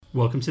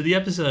Welcome to the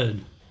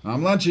episode.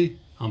 I'm Lunchy.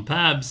 I'm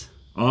Pabs.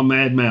 I'm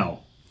Mad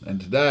Mel. And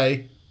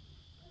today,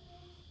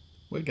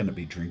 we're going to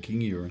be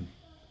drinking urine.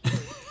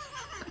 Ladies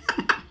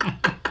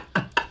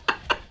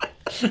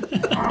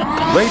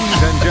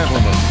and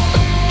gentlemen,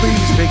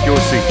 please take your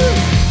seats.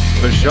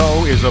 The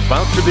show is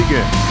about to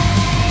begin.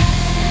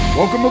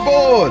 Welcome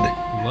aboard.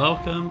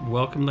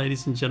 Welcome,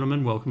 ladies and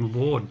gentlemen. Welcome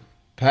aboard.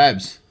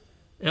 Pabs.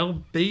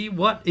 LB,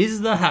 what is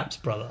the haps,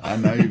 brother? I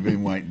know you've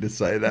been waiting to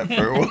say that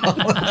for a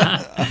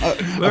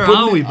while. Where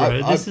are we,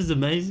 bro? This is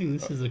amazing.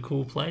 This is a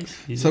cool place.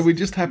 So we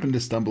just happened to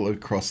stumble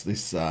across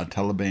this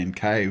Taliban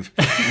cave.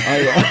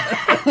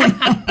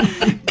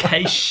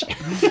 Cache.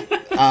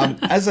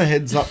 As a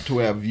heads up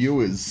to our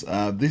viewers,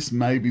 this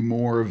may be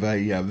more of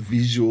a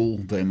visual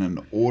than an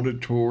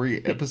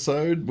auditory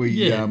episode.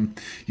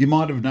 You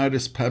might have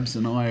noticed Pabs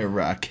and I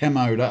are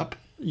camoed up.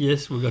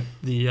 Yes, we've got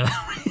the.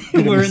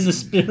 We're in the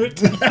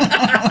spirit.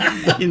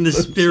 In the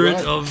spirit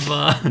right. of.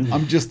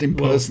 I'm just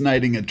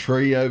impersonating a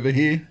tree over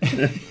here.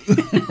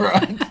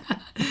 Right.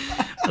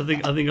 I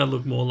think I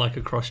look more like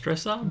a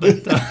cross-dresser,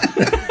 but.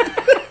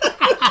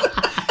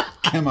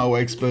 Camo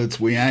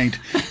experts, we ain't.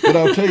 But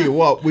I'll tell you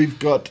what, we've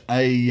got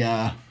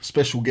a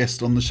special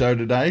guest on the show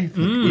today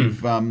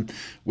that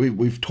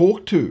we've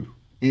talked to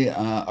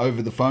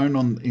over the phone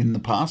in the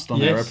past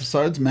on our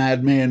episodes.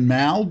 Madman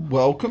Mal,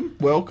 welcome.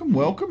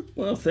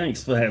 Well,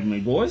 thanks for having me,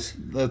 boys.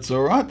 That's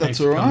all right. Thanks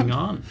for coming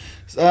on.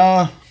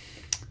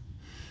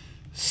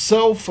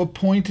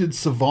 Self-appointed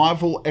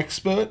survival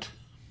expert.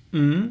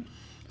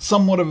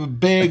 Somewhat of a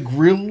Bear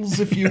Grylls,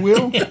 if you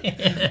will.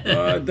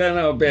 I don't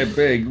know about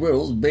Bear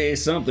Grylls. Bear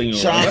something.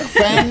 Shark right?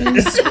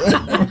 Fangs.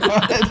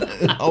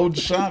 Right? Old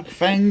Shark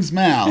Fangs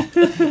Mal.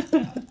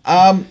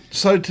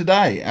 So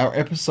today, our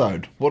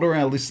episode, what are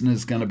our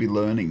listeners going to be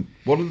learning?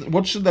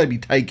 What should they be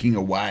taking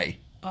away?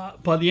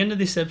 By the end of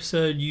this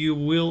episode, you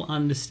will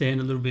understand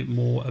a little bit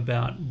more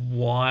about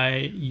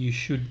why you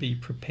should be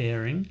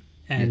preparing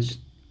and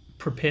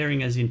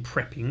preparing as in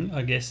prepping.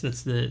 I guess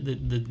that's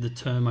the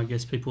term I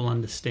guess people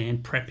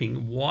understand.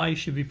 Prepping, why you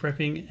should be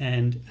prepping,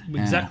 and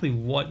exactly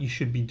what you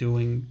should be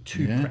doing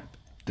to prep.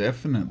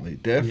 Definitely.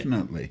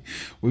 Yeah.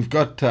 We've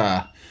got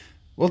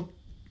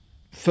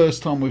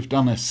first time we've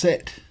done a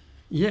set.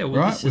 Yeah,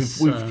 well, right.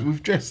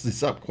 We've dressed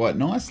this up quite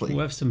nicely. We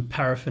have some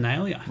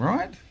paraphernalia.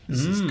 Right.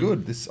 This is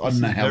good. I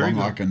don't know how long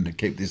I can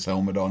keep this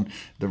helmet on.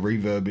 The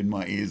reverb in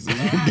my ears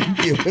is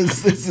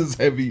ridiculous. This is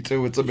heavy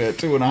too. It's about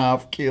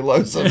 2.5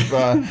 kilos of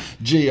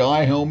GI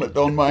helmet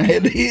on my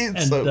head here.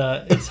 And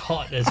it's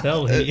hot as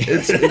hell here.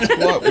 It's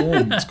quite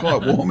warm. It's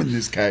quite warm in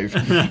this cave.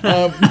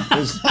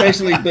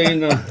 Especially being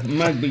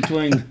mud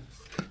between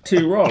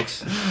two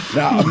rocks.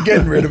 No, I'm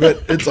getting rid of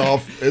it. It's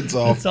off. It's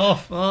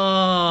off.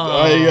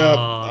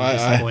 Oh,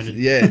 disappointed.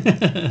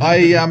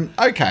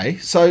 Okay,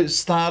 so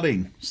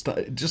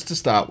just to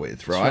start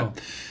with, right? Sure.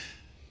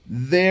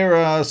 There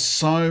are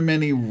so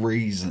many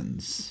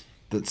reasons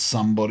that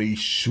somebody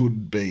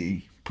should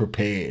be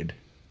prepared,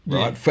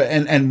 right?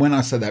 And when I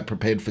say that,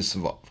 prepared for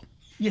survival.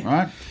 Yeah.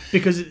 Right?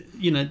 Because,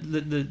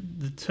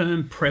 the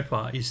term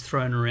prepper is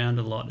thrown around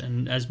a lot.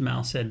 And as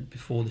Mal said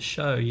before the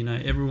show,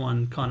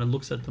 everyone kind of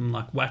looks at them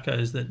like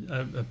wackos that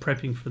are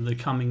prepping for the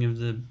coming of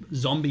the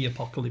zombie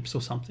apocalypse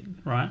or something,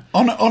 right?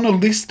 On a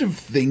list of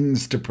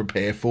things to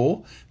prepare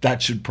for,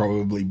 that should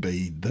probably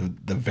be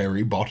the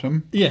very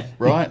bottom. Yeah.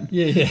 Right?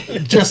 Yeah.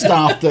 Just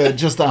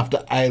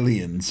after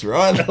Aliens,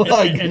 right?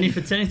 And if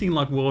it's anything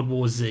like World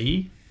War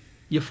Z,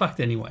 you're fucked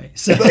anyway.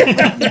 So.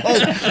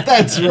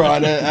 That's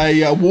right.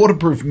 A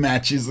waterproof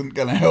match isn't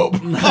going to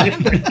help.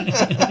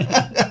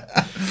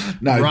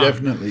 No,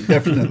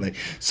 definitely.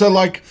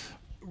 So,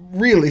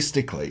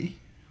 realistically,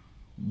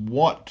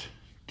 what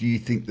do you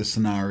think the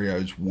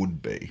scenarios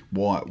would be?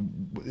 Why,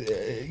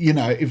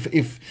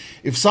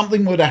 if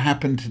something were to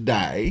happen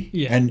today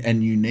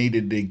and you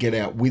needed to get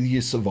out with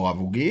your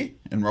survival gear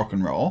and rock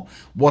and roll,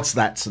 what's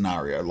that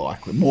scenario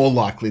likely? More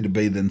likely to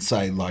be than,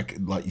 say, like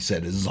you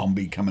said, a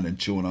zombie coming and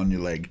chewing on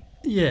your leg?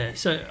 Yeah,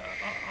 so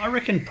I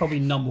reckon probably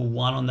number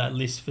one on that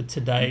list for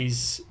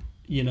today's,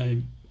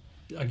 I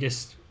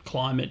guess,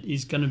 climate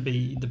is going to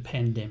be the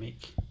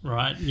pandemic,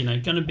 right?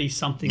 Going to be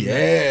something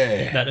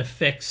that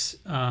affects,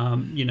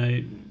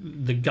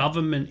 the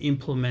government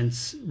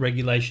implements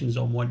regulations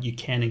on what you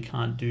can and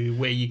can't do,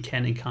 where you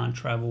can and can't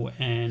travel,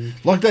 and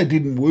like they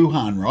did in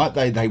Wuhan, right?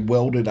 They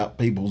welded up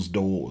people's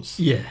doors.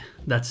 Yeah,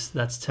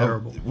 that's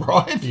terrible,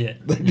 right? Yeah,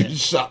 they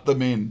just shut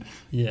them in.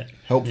 Yeah,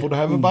 helpful to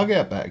have a bug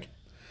out bag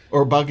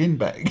or a bug in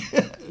bag.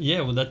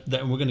 Yeah, well, that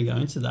we're going to go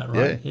into that,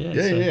 right?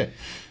 Yeah.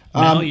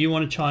 Mel, you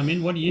want to chime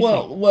in? What do you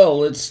think?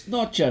 Well, it's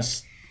not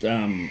just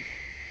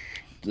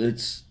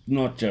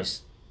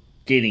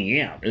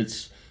getting out.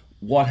 It's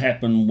what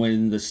happened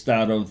when the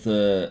start of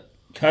the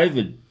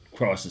COVID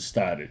crisis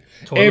started.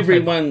 Toilet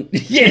paper.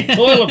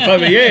 Toilet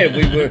paper. Yeah,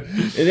 we were.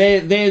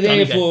 They're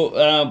there for.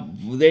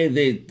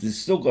 They've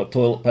still got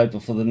toilet paper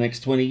for the next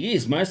 20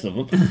 years, most of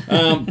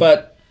them.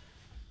 But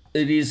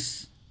it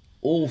is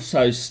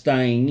also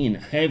staying in.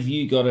 Have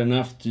you got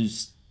enough to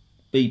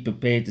be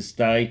prepared to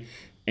stay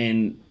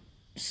and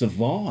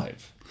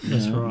survive?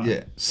 That's right.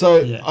 Yeah. So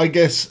Yeah. I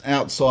guess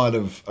outside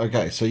of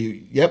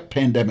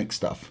pandemic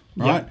stuff,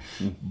 right?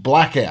 Yep.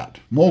 Blackout,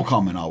 more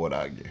common, I would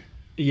argue.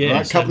 Yeah,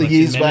 Right? A so couple of like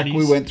years back, we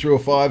amenities. went through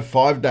a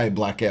five-day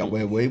blackout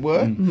where we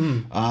were,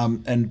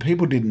 and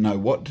people didn't know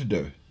what to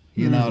do.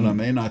 You know what I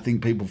mean? I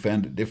think people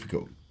found it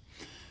difficult.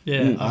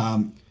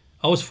 Yeah.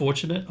 I was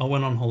fortunate. I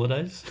went on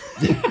holidays.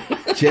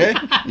 Yeah,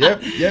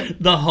 yep.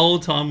 The whole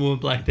time we were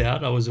blacked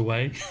out, I was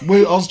away. I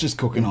was just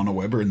cooking on a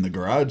Weber in the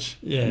garage.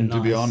 Yeah, and to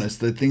be nice. honest,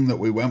 the thing that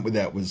we went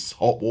without was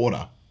hot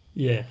water.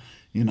 Yeah.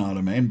 You know what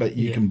I mean? But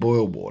you Yeah. can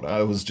boil water.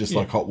 It was just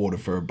like hot water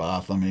for a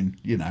bath. I mean,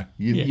 you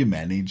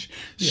manage.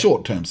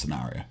 Short-term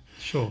scenario.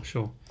 Sure.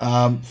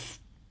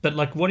 But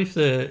like, what if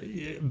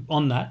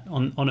on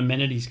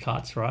amenities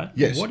cuts, right?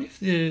 Yes. What if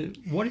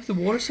the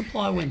water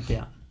supply went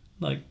down?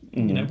 Like,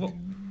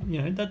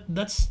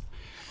 that's.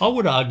 I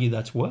would argue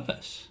that's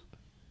worse.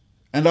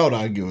 And I would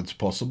argue it's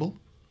possible.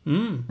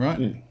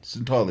 Right? It's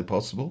entirely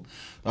possible.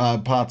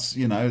 Parts,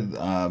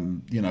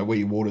 where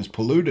your water's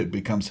polluted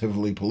becomes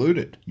heavily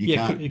polluted. You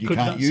can't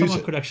use someone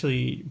it. could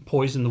actually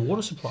poison the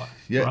water supply.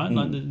 Yeah. Right?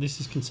 Like, this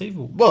is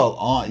conceivable.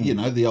 Well,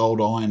 the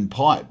old iron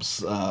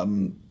pipes, or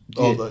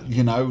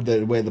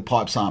where the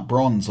pipes aren't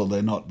bronze or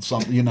they're not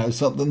something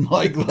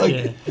like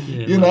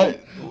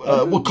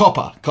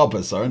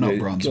copper. Sorry, not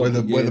bronze. Where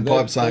the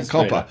pipes aren't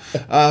copper.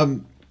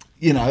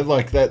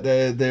 Like that.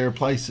 There are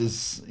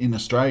places in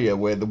Australia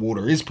where the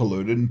water is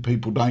polluted and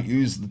people don't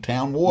use the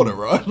town water,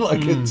 right?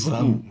 Like it's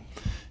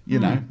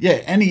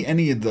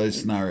any of those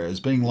scenarios,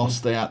 being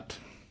lost out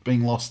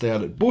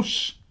at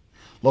bush.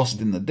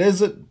 Lost in the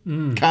desert,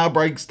 car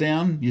breaks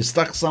down, you're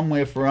stuck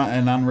somewhere for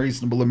an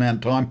unreasonable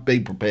amount of time, be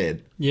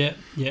prepared. Yeah.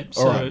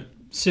 So right.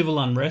 Civil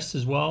unrest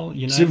as well,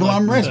 Civil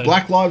unrest,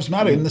 Black Lives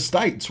Matter in the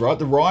States, right?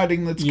 The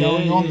rioting that's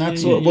going on,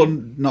 well,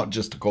 not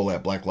just to call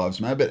out Black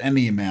Lives Matter, but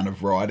any amount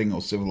of rioting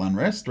or civil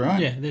unrest, right?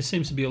 Yeah, there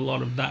seems to be a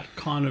lot of that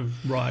kind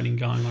of rioting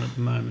going on at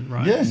the moment,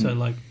 right? Yeah. So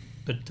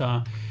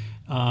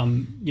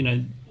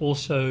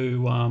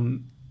also,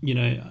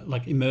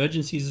 like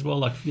emergencies as well,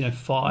 like,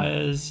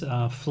 fires,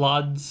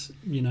 floods,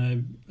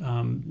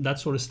 that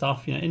sort of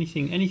stuff,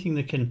 anything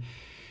that can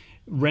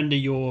render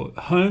your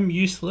home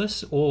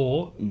useless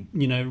or,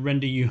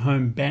 render you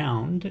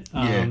homebound.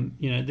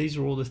 These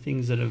are all the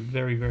things that are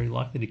very, very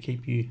likely to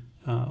keep you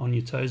on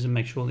your toes and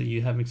make sure that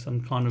you're having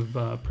some kind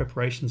of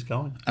preparations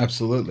going.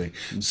 Absolutely.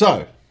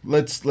 So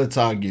let's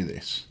argue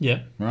this.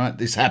 Yeah. Right?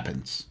 This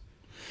happens.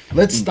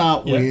 Let's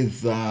start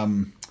with...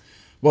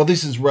 well,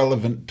 this is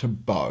relevant to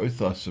both,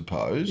 I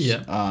suppose.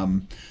 Yeah.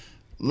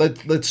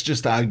 Let's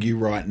just argue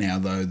right now,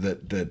 though,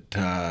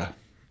 that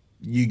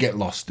you get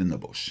lost in the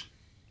bush.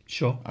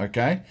 Sure.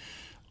 Okay.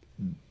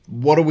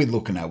 What are we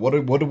looking at? What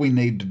do we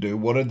need to do?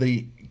 What are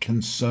the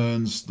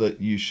concerns that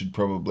you should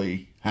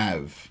probably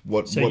have?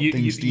 What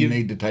things do you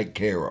need to take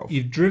care of?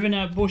 You've driven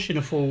out bush in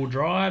a four-wheel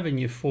drive and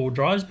your four-wheel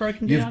drive's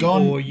broken down,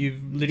 or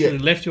you've literally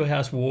left your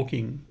house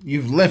walking?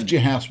 You've left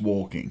your house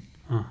walking.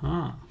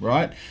 Uh-huh.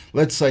 Right?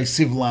 Let's say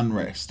civil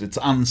unrest. It's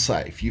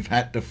unsafe. You've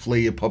had to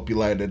flee a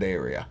populated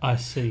area. I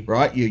see.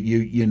 Right?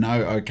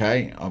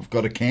 Okay, I've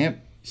got a camp.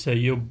 So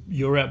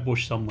you're out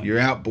bush somewhere. You're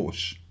out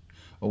bush.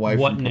 Away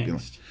what from population.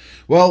 next?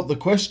 Well, the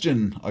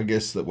question, I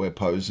guess, that we're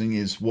posing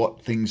is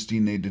what things do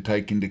you need to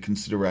take into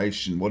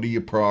consideration? What are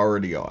your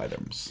priority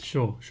items?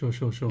 Sure. Yeah?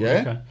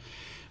 Okay.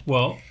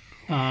 Well,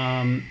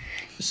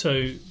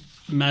 so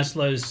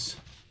Maslow's...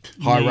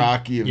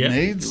 Hierarchy of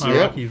needs.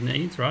 Hierarchy of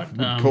needs, right?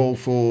 Would call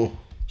for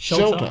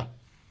shelter,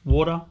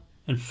 water,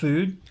 and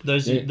food.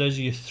 Those are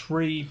your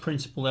three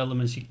principal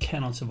elements you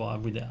cannot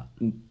survive without.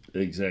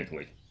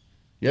 Exactly.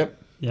 Yep.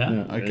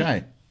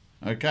 Yeah.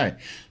 Okay.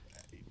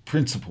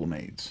 Principal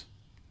needs.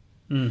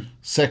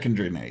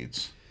 Secondary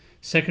needs.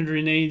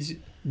 Secondary needs,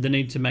 the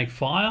need to make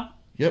fire.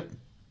 Yep.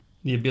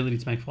 The ability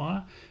to make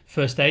fire.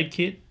 First aid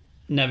kit,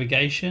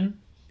 navigation,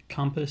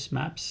 compass,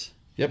 maps,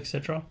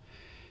 etc.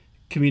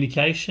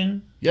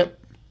 Communication. Yep.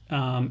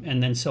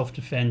 And then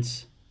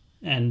self-defense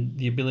and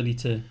the ability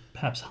to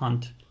perhaps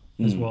hunt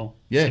as well.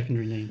 Yeah.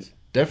 Secondary needs.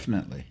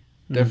 Definitely.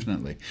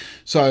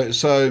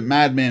 So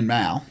Madman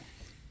Mal,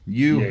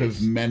 you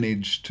have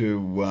managed to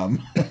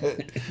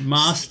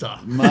master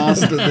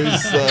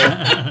this.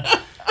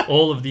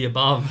 All of the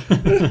above.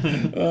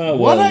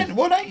 Why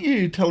don't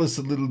you tell us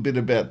a little bit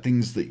about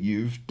things that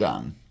you've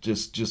done,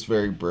 just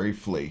very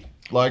briefly?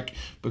 Like,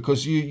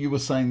 because you were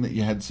saying that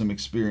you had some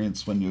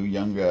experience when you were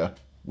younger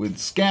with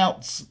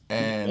scouts,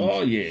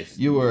 and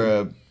you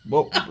were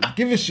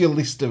give us your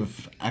list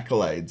of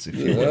accolades, if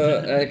you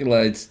want.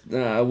 Accolades.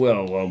 I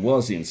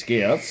was in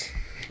scouts,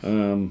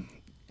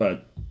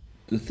 but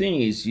the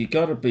thing is, you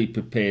got to be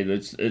prepared.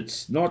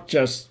 It's not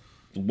just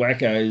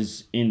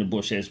wackos in the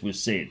bush, as we've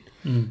said.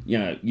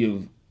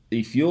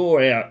 If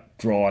you're out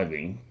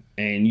driving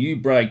and you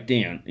break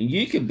down,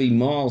 you could be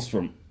miles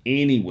from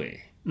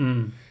anywhere.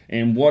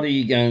 And what are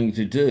you going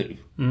to do?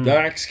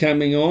 Dark's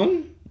coming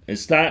on.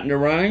 It's starting to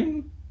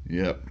rain.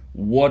 Yep.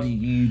 what do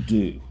you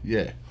do?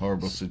 Yeah,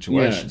 horrible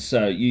situation. Yeah,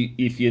 so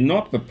if you're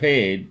not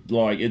prepared,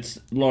 like it's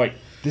like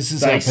This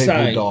is they how people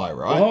say, die,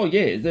 right? Oh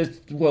yeah,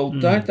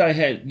 don't they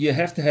have? You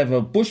have to have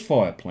a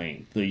bushfire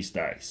plan these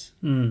days.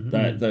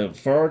 The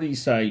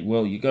authorities say,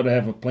 well, you got to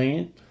have a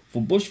plan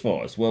for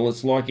bushfires. Well,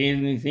 it's like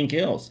anything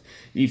else.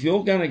 If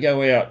you're going to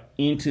go out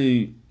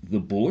into the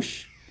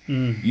bush,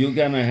 you're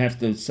going to have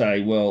to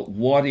say, well,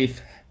 what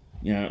if?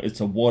 You know, it's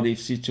a what if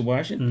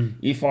situation.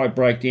 If I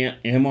break down,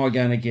 am I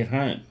going to get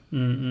home?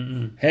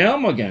 How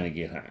am I going to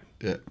get home?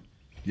 Yeah.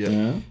 You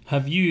know?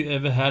 Have you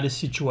ever had a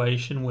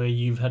situation where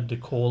you've had to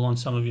call on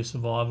some of your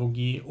survival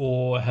gear,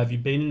 or have you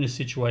been in a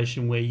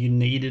situation where you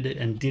needed it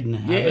and didn't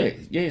have it?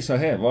 Yes, I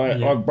have.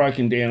 I've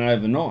broken down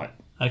overnight.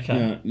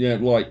 Okay.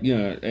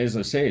 As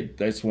I said,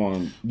 that's why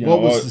I'm.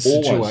 What was the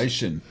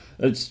situation?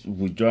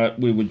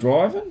 We were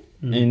driving,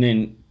 and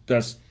then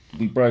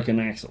we broke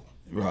an axle.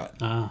 Right.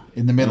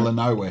 In the middle of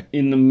nowhere.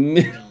 In the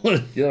middle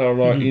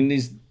of, in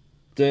this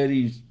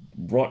dirty,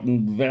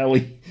 rotten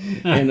valley,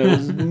 and there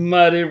was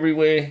mud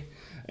everywhere.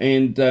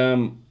 And,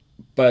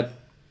 but,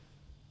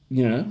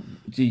 you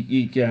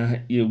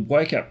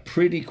wake up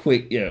pretty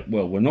quick. Yeah,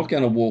 well, we're not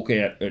going to walk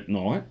out at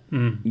night.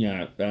 You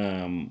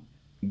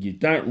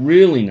don't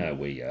really know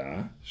where you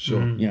are.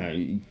 Sure.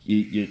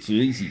 It's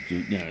easy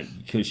to,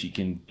 because you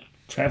can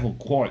travel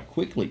quite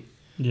quickly.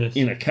 Yes.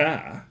 In a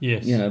car,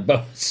 yes.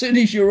 But as soon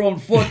as you're on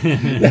foot,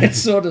 that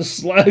sort of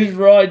slows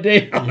right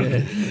down.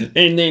 Yeah.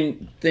 And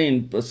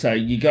then so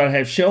you got to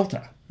have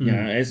shelter.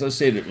 As I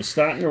said, it was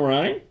starting to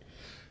rain,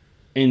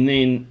 and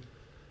then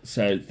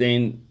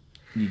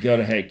you got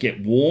to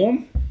get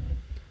warm,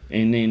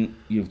 and then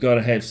you've got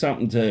to have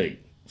something to eat.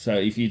 So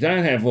if you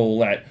don't have all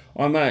that,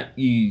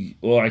 you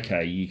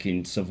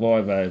can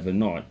survive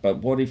overnight. But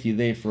what if you're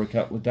there for a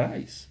couple of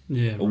days?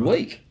 Yeah, a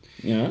week.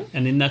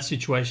 And in that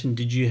situation,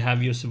 did you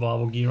have your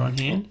survival gear on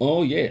hand?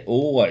 Oh yeah,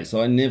 always.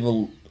 I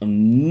never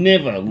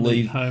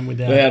leave home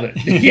without it.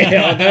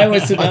 Yeah, I know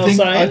it's an saying.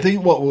 I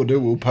think what we'll do,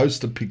 we'll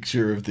post a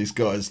picture of this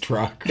guy's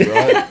truck,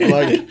 right?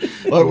 like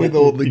with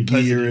all the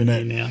gear in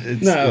it.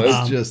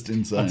 It's just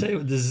insane. I'll tell you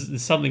what,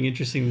 there's something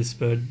interesting that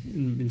spurred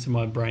into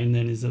my brain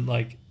then, is that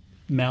like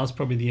Mal's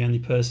probably the only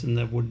person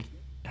that would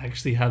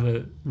actually have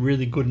a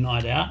really good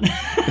night out.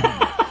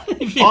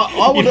 If you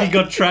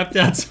got trapped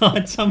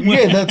outside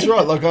somewhere. Yeah, that's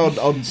right. Like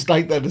I'd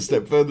state that a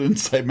step further and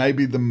say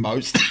maybe the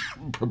most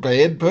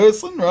prepared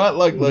person, right?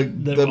 Like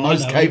the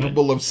most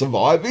capable of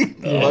surviving.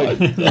 Yeah.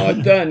 I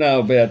don't know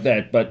about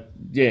that, but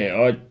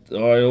yeah,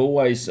 I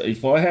always,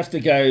 if I have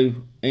to go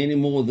any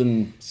more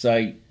than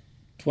say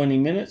 20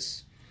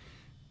 minutes,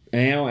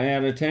 an hour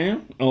out of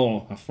town,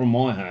 or from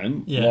my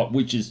home,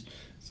 which is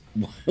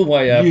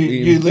way up.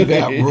 You live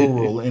out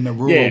in a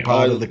rural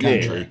part of the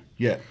country.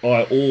 Yeah.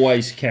 I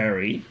always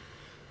carry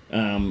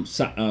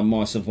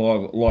my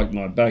survival, like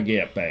my bug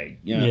out bag.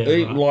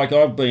 Like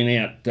I've been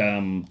out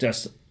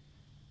just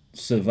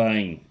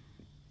surveying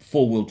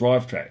 4-wheel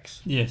drive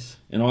tracks. Yes.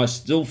 And I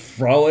still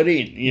throw it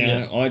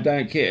in. I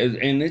don't care,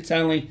 and it's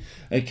only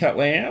a couple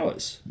of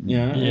hours.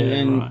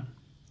 Right.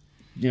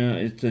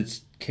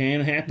 It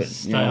can happen.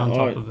 Stay on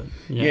top of it.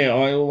 Yeah.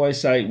 I always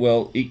say,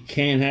 well, it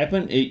can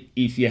happen.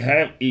 If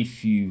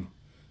you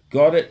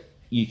got it,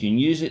 you can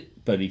use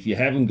it. But if you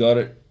haven't got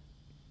it,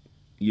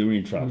 you're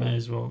in trouble. May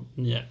as well.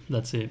 Yeah,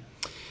 that's it.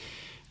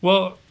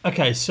 Well,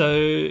 okay,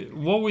 so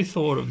what we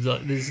thought of,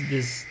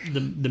 there's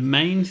the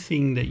main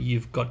thing that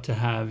you've got to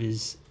have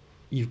is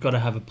you've got to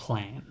have a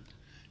plan.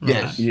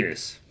 Right?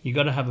 Yes. You've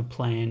got to have a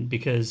plan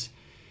because,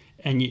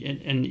 and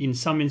in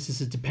some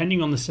instances,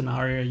 depending on the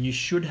scenario, you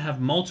should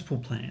have multiple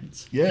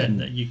plans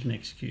that you can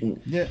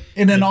execute. Yeah.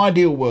 In an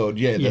ideal world,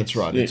 that's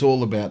right. Yeah. It's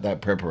all about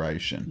that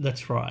preparation.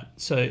 That's right.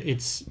 So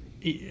it's...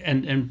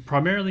 And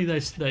primarily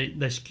they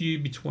skew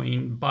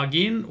between bug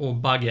in or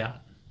bug out.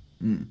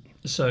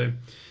 So,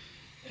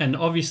 and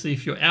obviously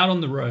if you're out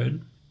on the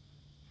road,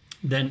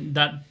 then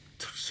that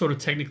sort of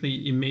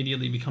technically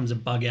immediately becomes a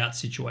bug out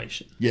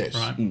situation. Yes.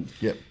 Right?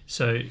 Yep.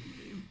 So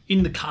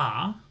in the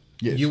car,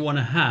 you want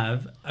to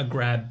have a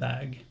grab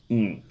bag,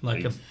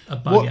 like a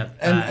bug out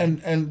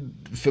bag. And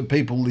for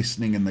people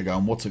listening and they're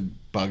going, what's a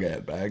bug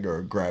out bag or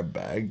a grab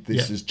bag?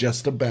 This is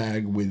just a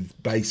bag with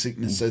basic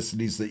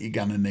necessities that you're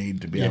going to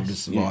need to be able to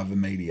survive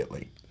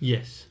immediately.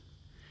 Yes.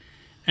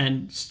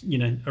 And,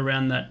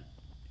 around that,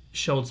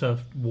 shelter,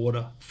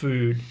 water,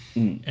 food,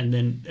 and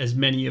then as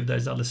many of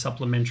those other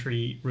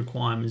supplementary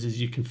requirements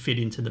as you can fit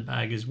into the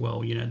bag as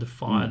well. The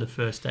fire, the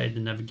first aid, the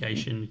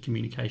navigation,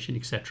 communication,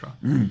 etc.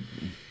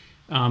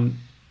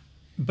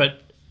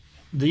 But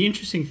the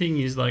interesting thing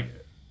is, like,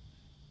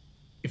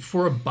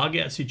 for a bug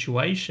out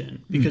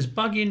situation, because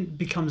bug in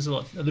becomes a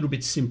little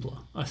bit simpler.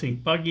 I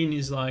think bug in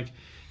is like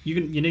you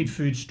need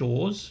food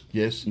stores.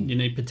 Yes. You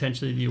need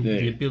potentially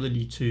the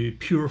ability to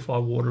purify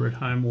water at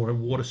home or a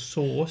water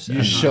source.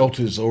 Your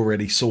shelter's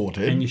already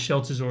sorted. And your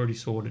shelter's already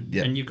sorted.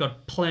 Yep. And you've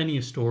got plenty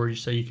of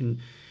storage, so you can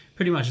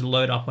pretty much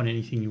load up on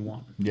anything you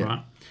want. Yep.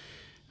 Right.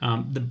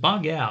 The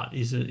bug out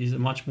is a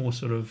much more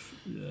sort of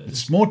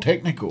it's more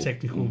technical.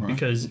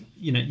 Because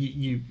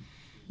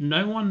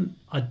no one,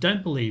 I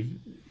don't believe,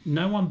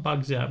 no one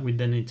bugs out with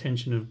an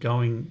intention of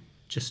going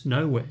just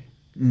nowhere,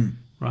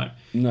 right?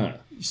 No.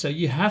 So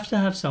you have to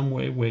have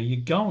somewhere where you're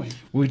going.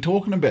 We were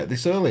talking about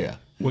this earlier.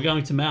 We're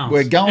going to Mouse.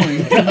 We're going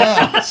to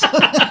Mouse.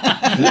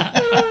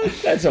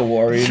 That's a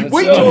worry in itself.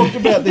 We talked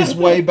about this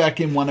way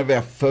back in one of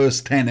our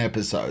first 10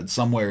 episodes,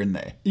 somewhere in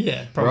there.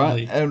 Yeah,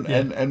 probably. Right?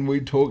 And we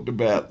talked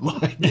about,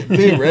 like,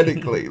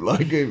 theoretically,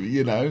 like,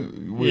 you know,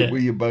 where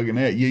you're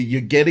bugging out.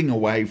 You're getting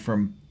away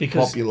from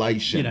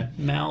population. You know,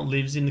 Mal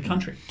lives in the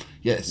country.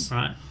 Yes.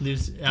 Right?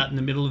 Lives out in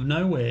the middle of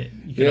nowhere.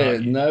 You could Yeah,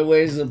 argue.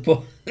 nowhere's the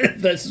point.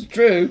 That's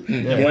true.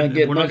 Yeah. You won't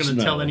get We're not much going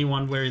to tell nowhere.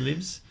 anyone where he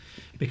lives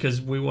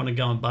because we want to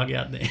go and bug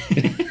out there.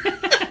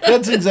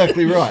 That's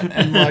exactly right.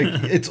 And, like,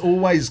 it's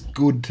always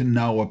good to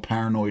know a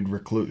paranoid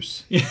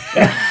recluse.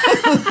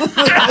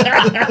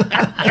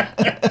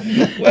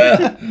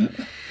 Well,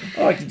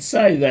 I can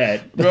say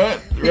that.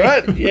 Right?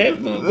 Yeah,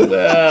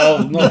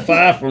 well, not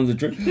far from the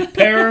truth.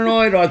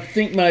 Paranoid, I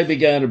think maybe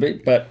going a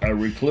bit, but a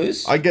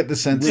recluse. I get the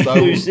sense, though,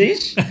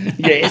 Recluse-ish,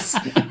 yes.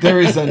 there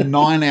is a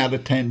 9 out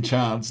of 10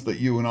 chance that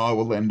you and I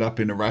will end up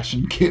in a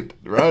ration kit,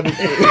 right?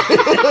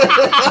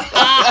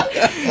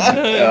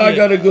 I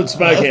got a good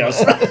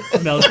smokehouse.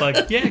 Mel's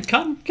like, yeah,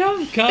 come.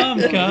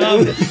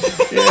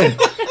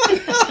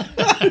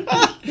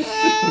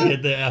 We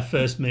get there, our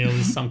first meal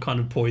is some kind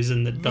of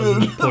poison that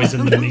doesn't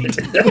poison the meat.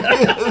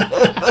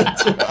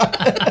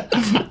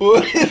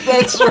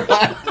 That's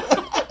right.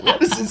 Why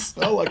does it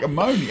smell like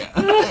ammonia?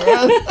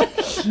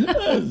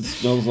 It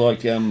smells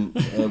like,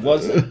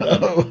 what's it?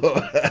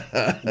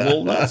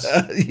 Walnuts?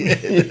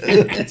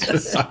 It's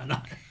just so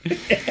nice.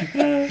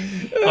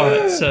 All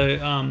right,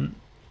 so,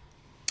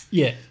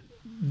 yeah,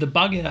 the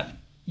bug out,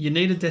 you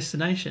need a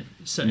destination.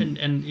 So, and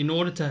in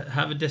order to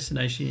have a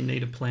destination, you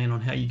need a plan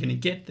on how you're going to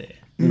get there,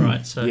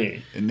 right? So Yeah.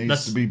 It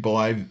needs to be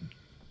by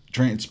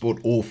transport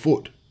or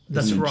foot.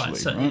 That's right.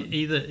 So right?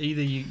 either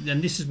you,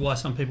 and this is why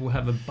some people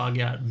have a bug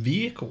out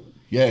vehicle.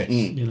 Yes.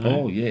 You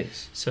know? Oh,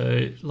 yes.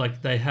 So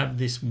like they have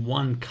this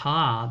one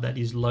car that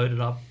is loaded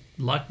up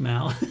like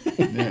Mal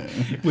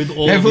with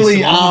all Heavily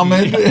this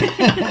armoured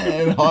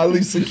and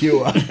highly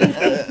secure.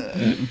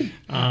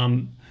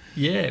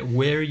 Yeah,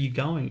 where are you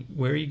going?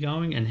 Where are you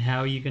going, and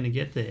how are you going to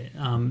get there?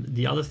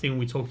 The other thing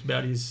we talked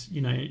about is,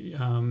 you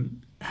know,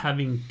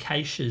 having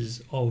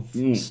caches of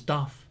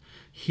stuff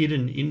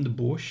hidden in the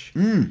bush.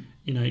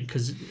 You know,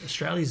 because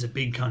Australia is a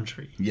big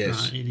country.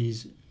 Yes, right? It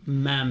is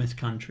mammoth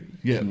country.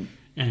 Yeah.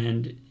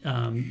 And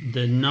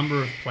the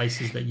number of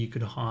places that you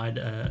could hide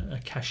a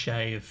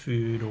cachet of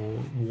food or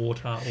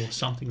water or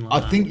something like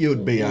that. I think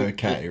you'd be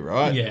okay,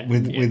 right? Yeah,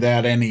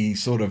 Without any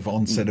sort of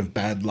onset of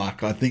bad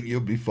luck, I think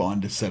you'll be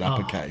fine to set up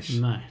a cache.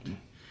 Mate.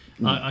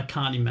 I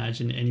can't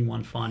imagine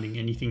anyone finding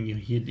anything you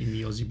hid in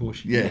the Aussie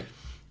bush. Yeah.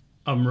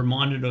 I'm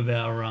reminded of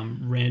our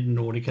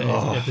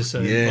Randonautica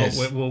episode.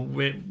 Yes.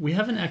 We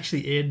haven't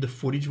actually aired the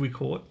footage we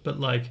caught, but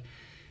like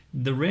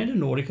the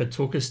Randonautica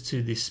took us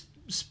to this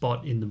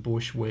spot in the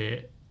bush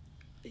where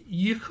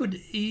you could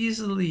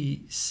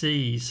easily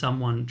see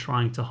someone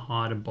trying to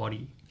hide a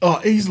body. Oh,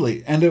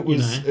 easily, and it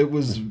was You know? it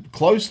was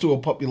close to a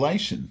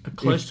population.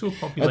 Close to a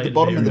populated At the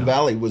bottom of the area.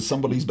 valley was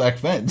somebody's back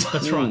fence.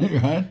 That's right.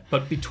 Right?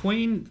 But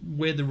between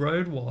where the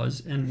road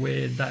was and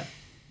where that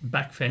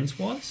back fence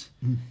was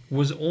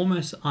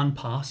almost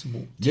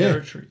unpassable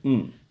territory.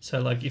 So,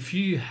 like, if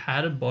you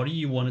had a body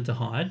you wanted to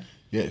hide,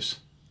 Yes.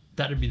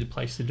 that would be the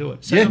place to do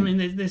it. So, Yeah. I mean,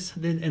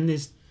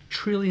 there's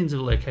trillions of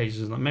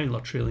locations, like maybe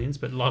not trillions,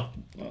 but like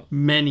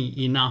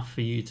many enough for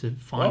you to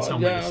find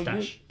somewhere to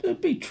stash. There'd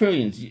be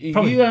trillions.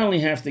 Probably. You only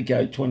have to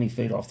go 20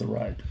 feet off the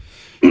road.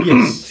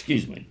 Yes.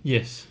 Excuse me.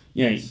 Yes.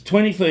 Yeah,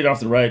 20 feet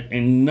off the road,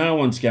 and no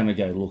one's going to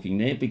go looking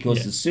there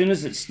because as soon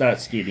as it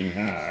starts getting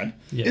hard,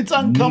 Yeah. It's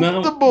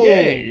uncomfortable. yeah,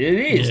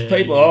 it is. Yeah,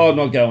 People, yeah.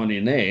 not going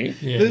in there.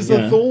 Yeah. There's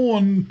Yeah. a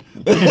thorn.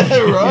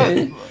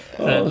 Right?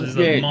 There's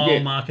a mile yeah.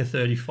 marker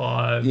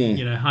 35, Yeah.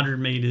 100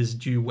 meters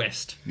due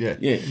west. Yeah.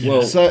 Yeah,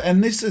 well, So,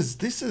 and this is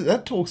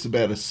that talks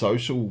about a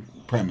social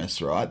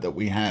premise, right? That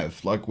we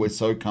have, like, we're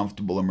so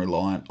comfortable and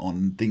reliant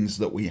on things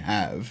that we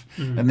have,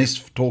 and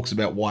this talks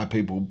about why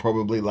people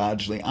probably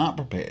largely aren't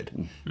prepared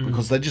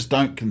because they just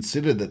don't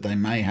consider that they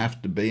may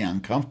have to be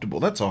uncomfortable.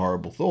 That's a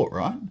horrible thought,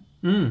 right?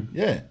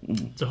 Yeah,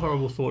 It's a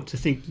horrible thought to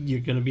think you're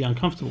going to be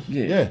uncomfortable.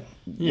 yeah.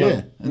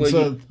 And Well,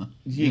 so,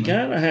 you're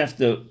going to have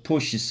to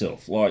push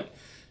yourself. Like,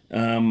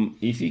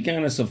 if you're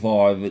going to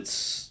survive,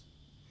 it's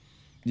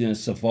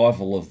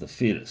survival of the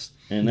fittest,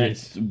 and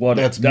that's what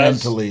that's it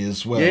does. mentally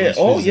as well. Yeah. as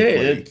Oh,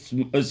 yeah.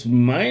 physically. It's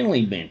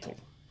mainly mental.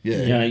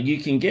 Yeah. You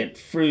can get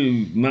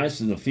through most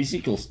of the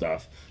physical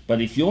stuff,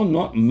 but if you're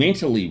not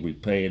mentally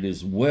prepared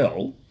as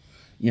well,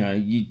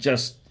 you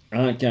just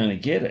aren't going to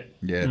get it.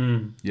 Yeah.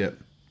 Yep.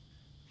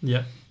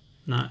 Yep.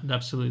 No,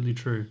 absolutely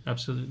true.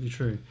 Absolutely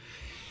true.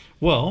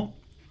 Well,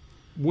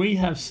 we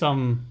have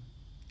some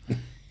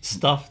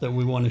stuff that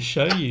we want to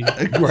show you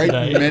A great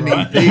today, many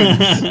right? things,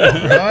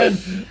 right?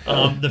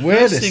 The Where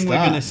first to thing we're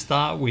start? going to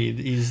start with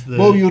is the...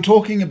 Well, you're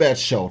talking about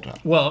shelter.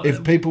 Well,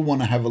 if people want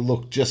to have a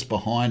look just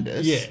behind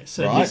us, Yeah,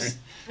 so right? this-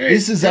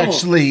 This is Come on.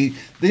 actually,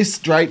 this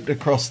draped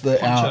across our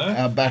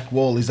Poncho. back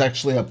wall is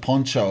actually a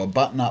poncho, a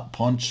button-up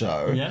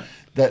poncho Yeah.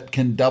 that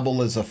can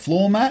double as a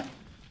floor mat.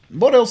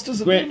 What else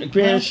does it do?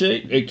 Ground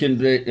sheet. It can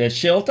be a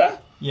shelter.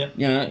 Yep.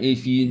 You know,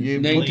 if you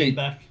need to. Lean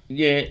back.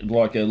 Yeah,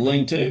 like a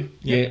lean-to.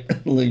 Yep. Yeah,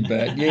 lean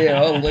back.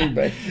 Yeah, I'll lean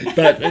back.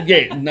 But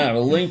a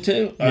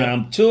lean-to.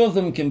 Yep. Two of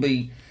them can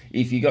be,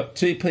 if you got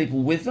two people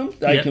with them,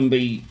 they Yep. can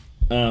be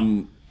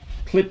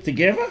clipped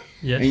together.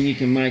 Yes. And you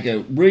can make a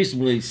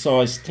reasonably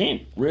sized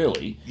tent,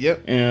 really.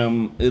 Yep.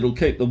 It'll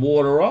keep the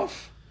water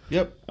off.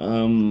 Yep.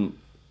 And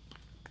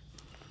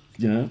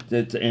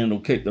it'll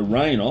keep the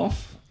rain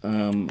off.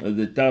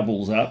 That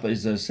doubles up,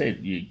 as I said,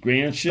 your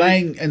ground sheet.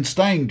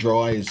 Staying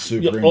dry is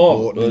super Yeah,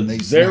 important in it's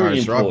these very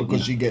scenarios, right? important.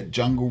 Because you get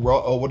jungle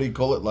rot, or what do you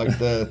call it? Like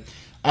the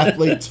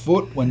athlete's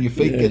foot when your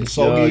feet Yeah. get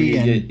soggy,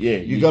 Oh, and you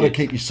you got to get-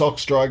 keep your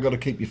socks dry, got to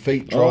keep your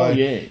feet dry. Oh,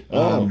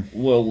 yeah.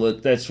 Well,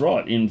 that's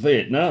right. In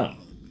Vietnam,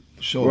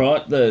 Sure.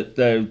 right,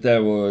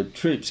 there were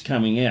troops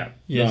coming out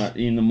Yes. right,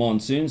 in the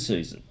monsoon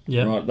season.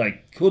 Yeah. Right,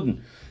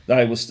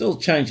 they were still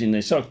changing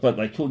their socks, but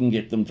they couldn't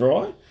get them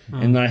dry.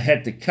 And they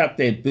had to cut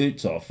their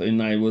boots off, and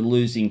they were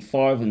losing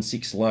 5 and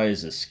 6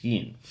 layers of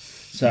skin.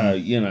 So,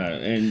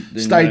 and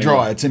then Stay they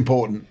dry. were- It's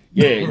important.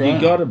 Yeah, Right. you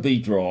got to be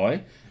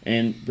dry,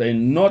 and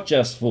then not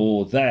just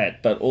for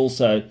that, but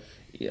also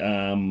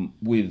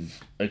with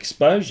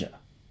exposure.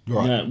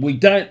 Right. We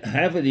don't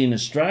have it in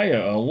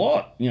Australia a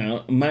lot,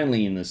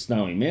 mainly in the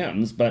snowy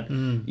mountains, but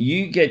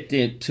you get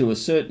there to a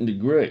certain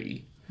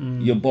degree,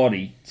 your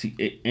body,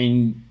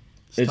 and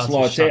it's Starts to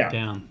lights shut out.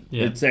 down.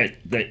 Yeah. It's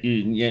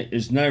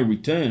there's no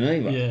return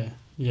either.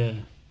 Yeah.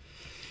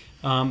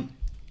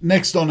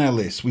 Next on our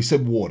list, we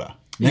said water.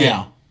 Now,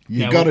 Yeah.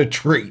 you Now got a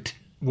treat.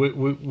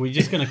 We're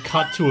just going to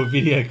cut to a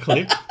video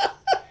clip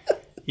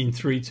in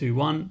 3, 2,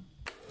 1.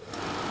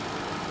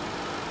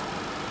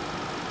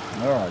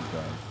 All right,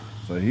 guys.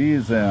 So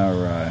here's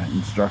our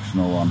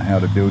instructional on how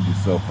to build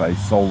yourself a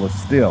solar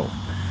still.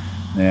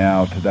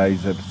 Now,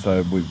 today's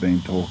episode we've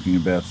been talking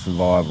about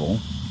survival.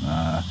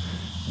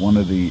 One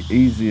of the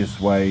easiest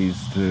ways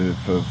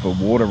for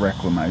water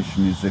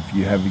reclamation is if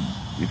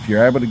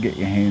you're able to get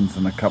your hands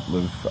on a couple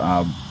of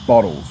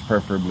bottles,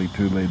 preferably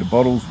 2-litre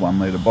bottles,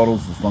 1-litre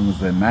bottles, as long as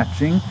they're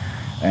matching,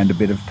 and a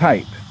bit of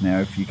tape. Now,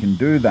 if you can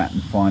do that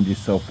and find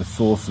yourself a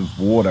source of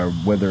water,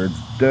 whether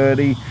it's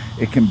dirty,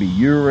 it can be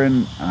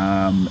urine,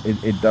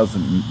 it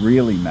doesn't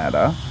really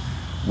matter.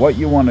 What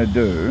you want to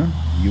do,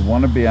 you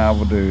want to be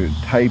able to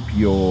tape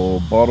your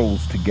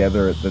bottles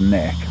together at the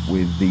neck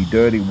with the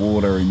dirty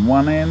water in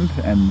one end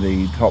and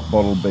the top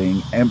bottle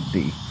being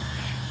empty.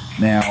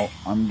 Now,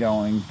 I'm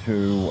going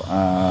to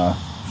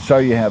show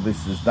you how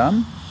this is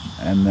done,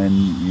 and then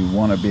you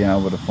want to be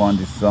able to find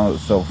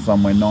yourself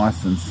somewhere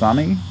nice and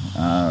sunny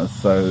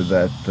so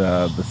that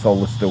the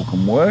solar still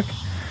can work.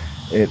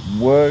 It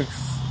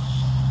works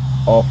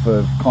off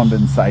of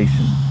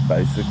condensation,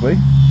 basically.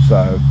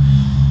 So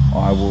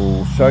I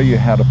will show you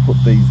how to put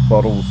these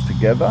bottles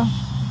together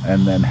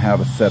and then how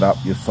to set up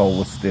your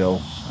solar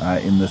still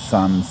in the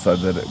sun so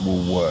that it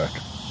will work.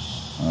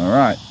 All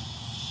right.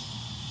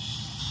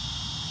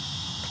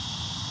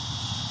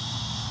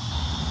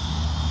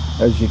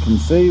 As you can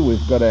see,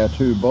 we've got our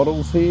 2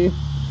 bottles here.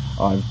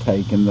 I've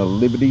taken the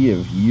liberty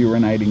of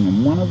urinating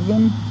in one of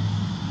them,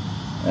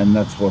 and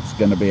that's what's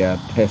going to be our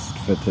test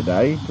for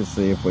today, to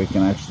see if we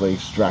can actually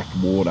extract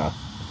water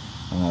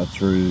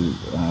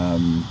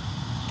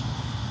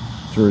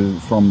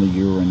from the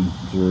urine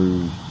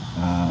through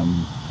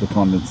the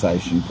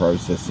condensation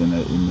process in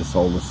the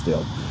solar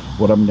still.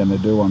 What I'm going to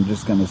do, I'm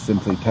just going to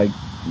simply take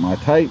my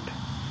tape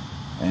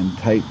and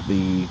tape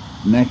the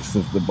necks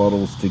of the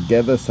bottles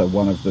together so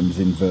one of them's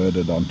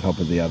inverted on top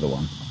of the other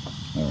one.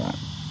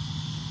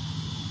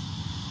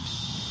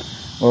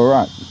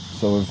 Alright,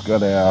 so we've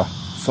got our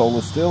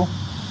solar still,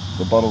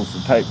 the bottles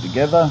are taped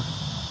together.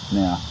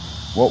 Now,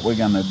 what we're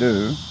going to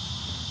do,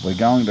 we're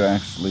going to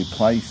actually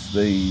place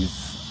these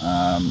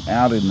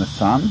out in the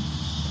sun.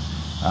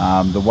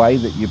 The way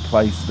that you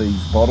place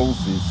these bottles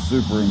is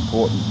super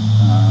important.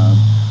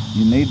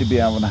 You need to be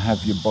able to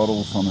have your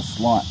bottles on a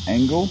slight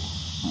angle,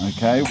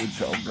 okay,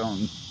 which I'll go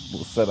and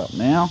we'll set up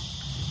now.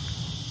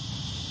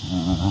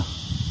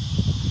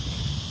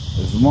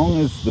 As long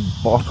as the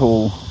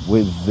bottle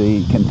with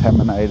the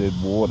contaminated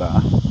water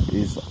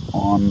is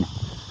on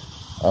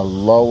a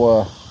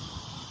lower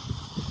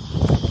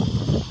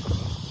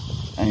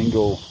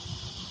angle,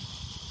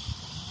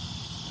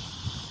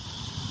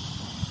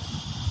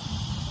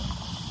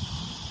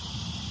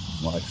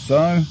 like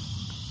so.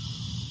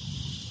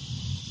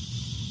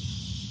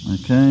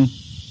 Okay,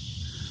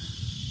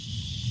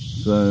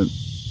 so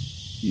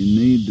you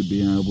need to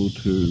be able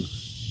to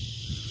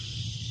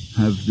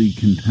have the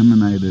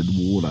contaminated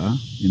water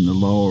in the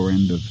lower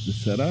end of the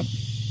setup.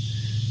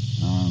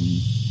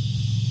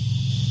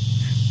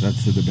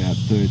 That's at about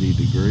 30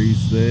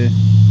 degrees there.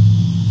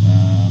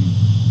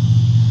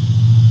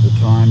 The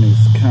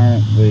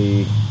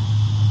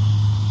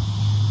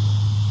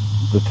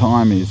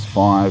time is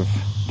 5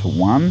 to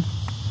 1.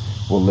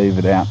 We'll leave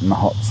it out in the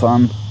hot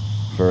sun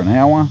for an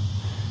hour,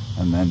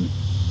 and then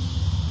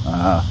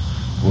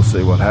We'll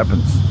see what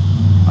happens.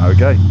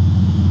 Okay,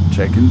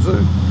 check in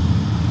soon.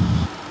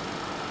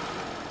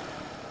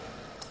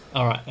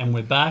 All right, and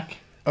we're back.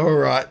 All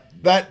right,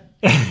 that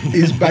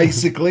is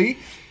basically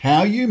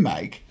how you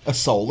make a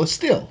solar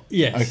still.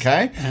 Yes.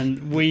 Okay.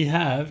 And we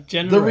have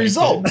generated The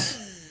results.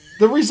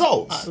 The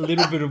results. a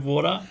little bit of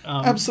water.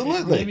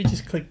 Absolutely. Maybe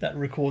just click that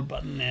record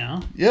button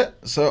now. Yeah.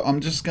 So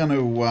I'm just going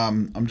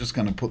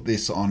to put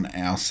this on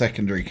our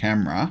secondary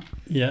camera.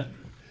 Yeah.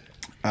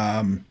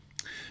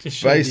 Just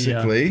show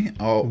Basically,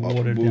 water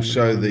we'll down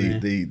show the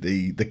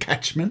bottom the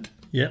catchment,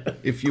 Yep.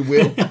 if you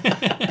will,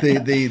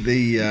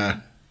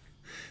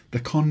 the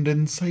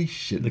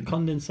condensation. The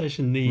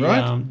condensation, the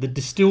Right. the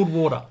distilled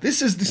water.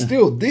 This is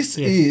distilled. This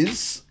Yes.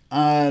 is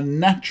a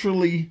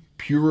naturally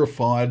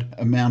purified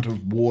amount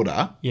of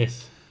water,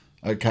 Yes.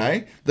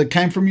 okay, that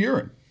came from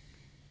urine.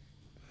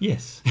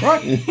 Yes.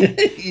 Right?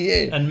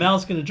 Yeah. And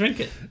Mal's going to drink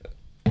it.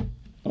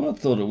 I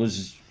thought it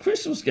was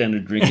Chris was going to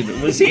drink it.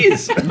 It was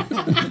his.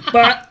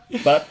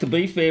 but to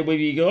be fair with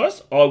you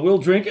guys, I will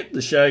drink it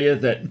to show you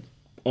that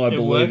I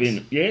believe works? in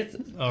it. Yes.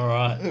 All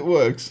right. It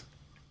works.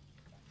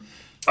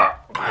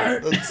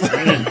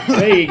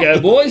 There you go,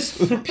 boys.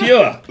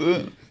 Pure. Have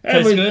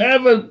Tastes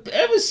good?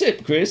 a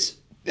sip, Chris.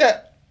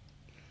 Yeah.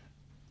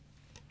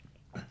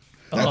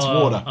 That's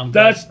water. I'm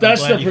glad-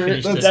 That's I'm the glad you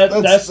proof. finished it. That's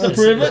the that's-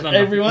 proof no, it, no.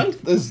 everyone.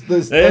 There's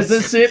There's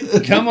a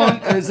sip. Come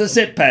on, there's a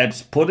sip,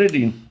 Pabs. Put it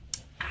in.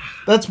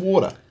 that's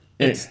water.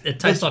 It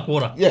tastes like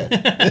water.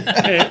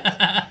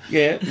 Yeah.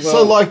 Yeah. Well,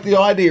 So, like, the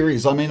idea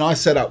is, I mean, I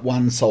set up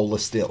one solar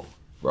still,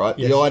 right?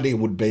 Yes. The idea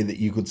would be that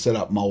you could set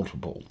up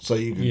multiple, so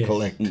you could Yes.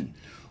 collect.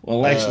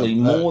 well, actually,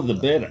 more the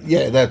better.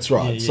 Yeah, that's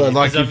right. Yeah, So, yeah,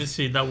 like, 'cause if,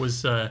 obviously that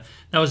was a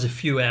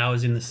few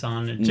hours in the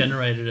sun. It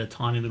generated a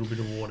tiny little bit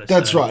of water.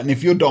 that's so- right. And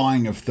if you're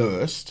dying of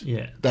thirst,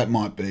 Yeah. that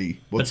might be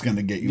what's going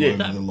to get you yeah, over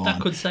that- the line. that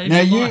could save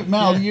now, your life,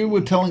 Mal, yeah. you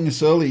were telling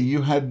us earlier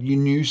you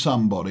knew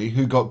somebody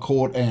who got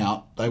caught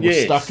out. They were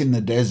Yes. stuck in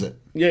the desert.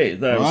 Yeah,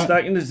 they were Right.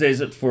 stuck in the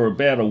desert for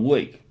about a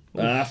week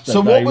after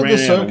So, they what were ran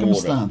the out of water.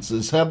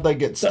 circumstances? How did they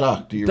get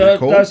stuck? Do you They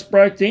recall? just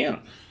broke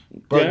down.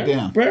 Broke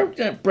down.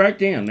 Broke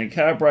down. The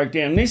car broke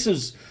down. This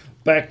is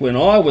back when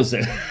I was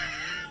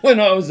when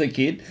I was a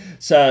kid.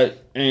 So,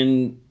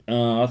 and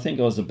I think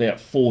I was about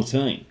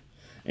 14,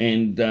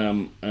 and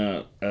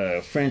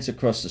friends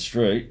across the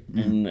street,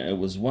 and it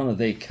was one of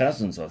their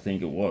cousins, I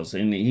think it was,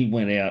 and he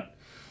went out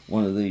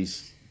one of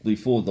these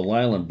before the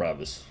Leyland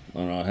brothers.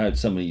 And I hope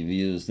some of you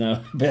viewers know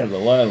about the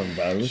Leyland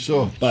brothers.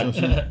 Sure, But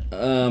sure.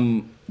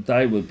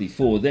 they were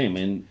before them,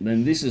 and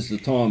then this is the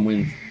time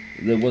when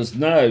there was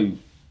no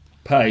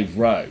paved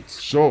roads.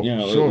 Sure, You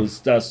know, sure. it was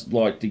just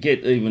like to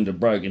get even to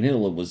Broken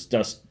Hill, it was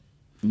just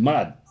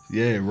mud.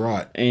 Yeah,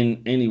 right.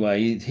 And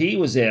anyway, he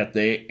was out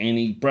there and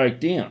he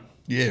broke down,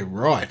 Yeah,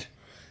 right.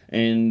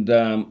 and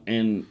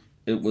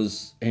it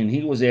was, and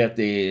he was out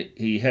there.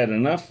 He had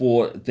enough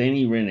water. Then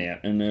he ran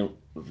out, and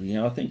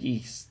I think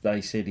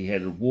they said he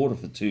had water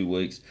for 2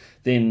 weeks.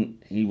 Then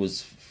he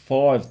was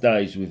 5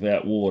 days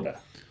without water.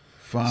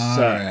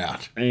 Far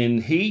out.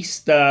 And he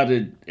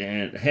started,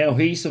 and how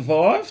he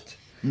survived.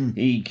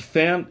 He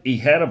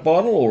had a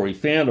bottle, or he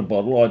found a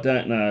bottle. I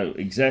don't know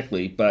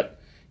exactly, but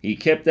he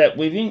kept that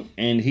with him,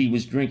 and he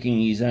was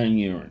drinking his own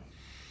urine.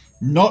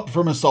 Not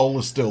from a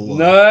solar still. though.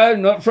 No,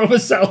 not from a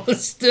solar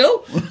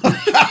still.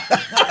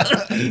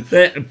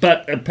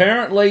 But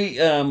apparently,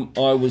 I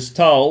was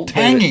told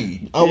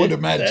Tangy, I would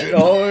imagine.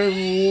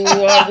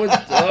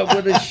 I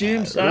would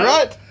assume so.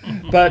 Right?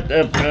 But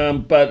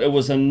it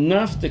was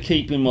enough to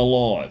keep him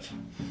alive.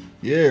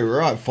 Yeah,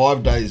 right.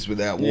 5 days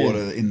without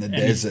water in the And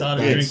he desert.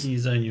 started That's- drinking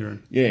his own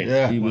urine. Yeah,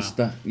 Yeah. he was Wow.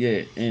 stuck.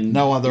 Yeah, and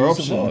No other he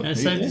option. survived. And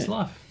it saved Yeah. his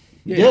life.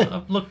 Yeah.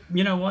 Look,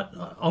 you know what?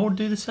 I would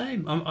do the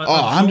same. Oh, I'm sure-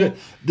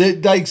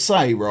 100. They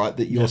say, right,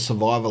 that your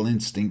survival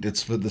instinct,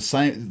 it's for the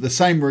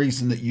same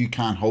reason that you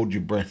can't hold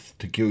your breath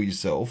to kill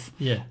yourself,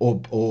 Yeah.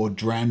 or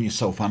drown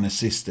yourself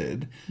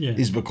unassisted, Yeah.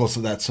 is because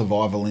of that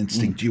survival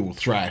instinct. You will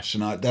thrash,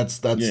 and that's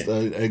Yeah.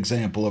 the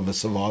example of a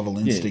survival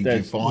instinct you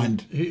that's-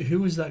 find. Who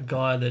was that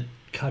guy that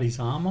cut his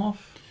arm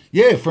off?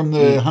 Yeah, from the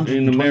In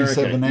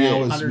 127 America, yeah.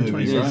 hours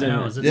 127 movies, right?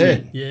 hours. That's Yeah.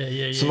 it.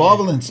 Yeah.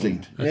 Survival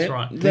instinct. That's Yeah.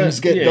 right. Things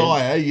get Yeah.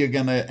 dire, you're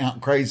going to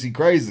out crazy,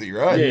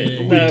 right? Yeah,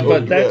 We no, talked but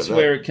about that's that.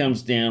 where it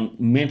comes down.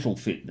 Mental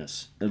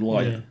fitness, and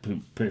like Yeah.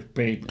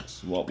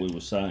 preparedness. What we were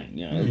saying,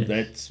 you know, Yeah.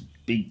 that's a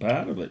big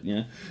part of it. You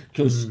know,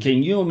 because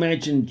can you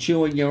imagine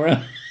chewing your own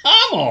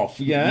arm off?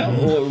 You know,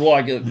 or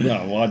like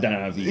no, I don't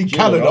know if He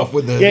cut it off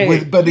with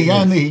but he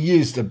only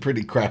used a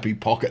pretty crappy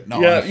pocket knife.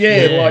 I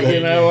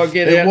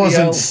get It out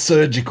wasn't the old,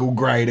 surgical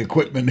grade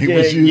equipment he yeah,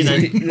 was you know,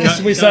 using. the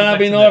Swiss Going back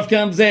Army to knife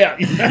comes out.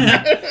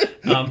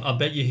 I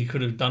bet you he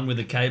could have done with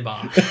a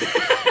K-bar.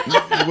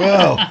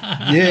 Well,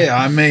 yeah,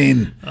 I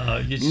mean,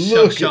 You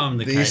look show him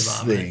at the this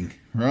K-bar. thing,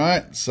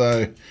 right?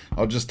 So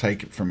I'll just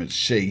take it from its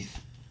sheath.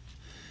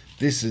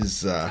 This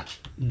is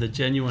The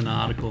genuine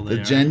article there.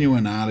 the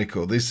genuine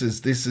article. This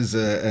is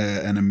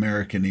an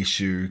American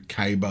issue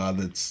K-bar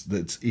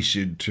that's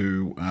issued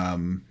to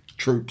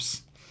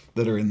troops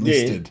that are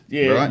enlisted.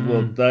 Yeah, right.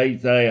 well,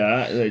 they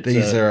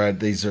are.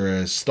 These are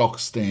a stock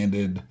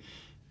standard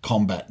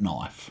combat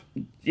knife.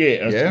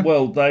 Yeah.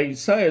 Well, they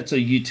say it's a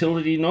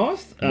utility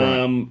knife.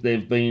 Right.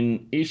 They've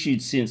been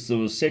issued since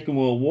the Second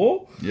World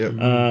War.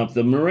 Yep.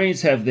 The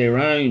Marines have their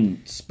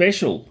own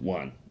special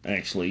one,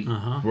 actually.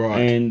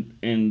 Right.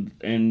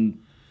 And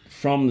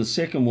from the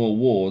Second World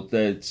War,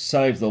 that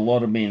saved a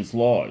lot of men's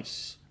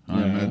lives.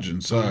 I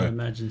imagine so. I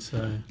imagine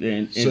so.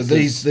 And So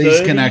these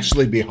can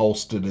actually be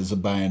holstered as a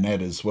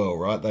bayonet as well,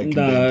 right? They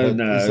can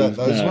No, is that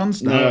those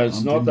ones? No, it's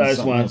I'm not thinking those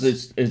something ones.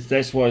 else. It's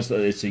that's why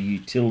it's a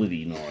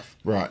utility knife.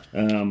 Right.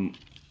 And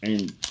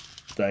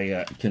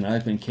they can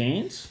open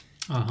cans.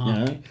 You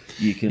know,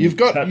 you can. You've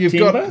cut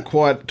timber. got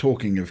quite.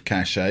 Talking of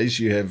caches,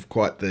 you have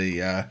quite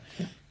the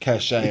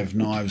cache of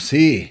knives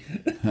here.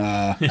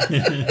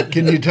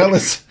 Can you tell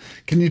us?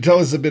 Can you tell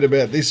us a bit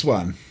about this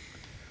one?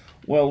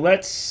 Well,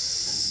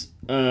 that's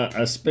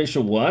a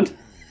special one.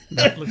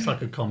 That looks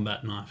like a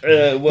combat knife.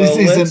 Well,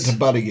 This isn't to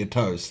butter your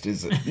toast,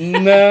 is it?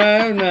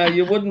 No,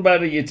 you wouldn't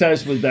butter your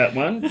toast with that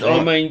one.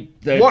 I mean,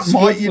 that's What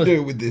might good you for-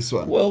 do with this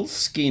one? Well,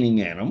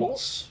 skinning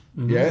animals.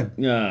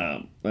 Yeah,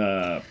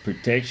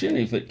 Protection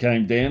if it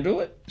came down to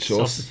it.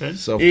 sure.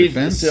 Self-defense?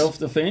 Self-defense.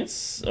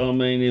 Self-defense. I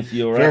mean, if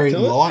you're Very up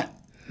to it. light,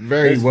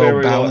 very It's well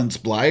very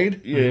balanced blade.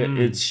 Yeah,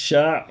 it's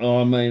sharp.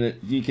 I mean,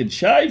 you can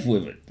shave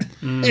with it.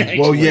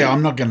 Well, yeah,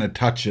 I'm not going to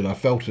touch it. I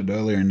felt it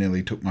earlier and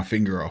nearly took my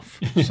finger off.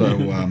 So,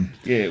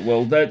 Yeah,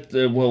 well,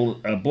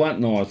 a blunt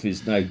knife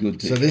is no good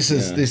to so you. this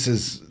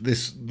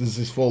does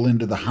this fall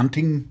into the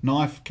hunting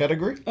knife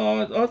category?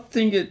 I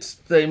think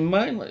they're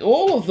mainly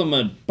all of them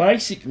are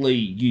basically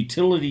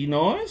utility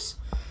knives.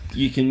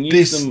 You can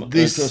use them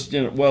across.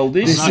 Well,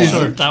 this I'm not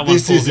sure if that one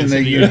this falls isn't into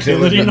a the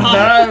utility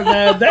knife.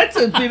 no, that's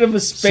a bit of a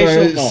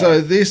special knife.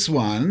 So this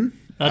one,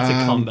 That's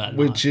a combat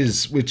which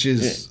is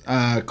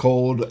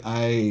called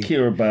a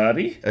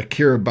Kiribati.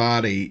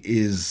 Kiribati,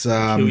 is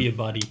Kill your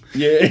buddy.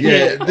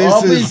 Yeah, this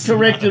I'll be is-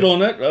 corrected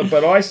on it,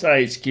 but I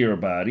say it's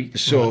Kiribati.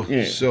 Sure,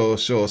 Yeah. sure.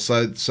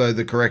 So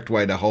the correct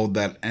way to hold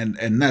that,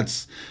 and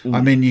that's,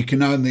 I mean, you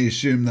can only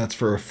assume that's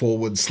for a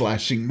forward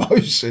slashing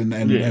motion,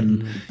 and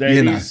That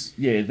you know, is-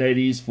 that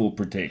is for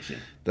protection.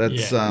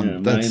 that's Yeah.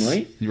 that's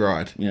Mainly.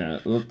 right. Yeah,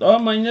 I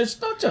mean, it's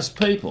not just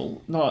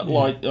people.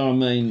 Like, I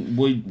mean,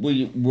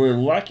 we're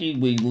lucky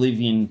we live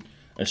in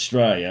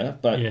Australia,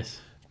 but Yes.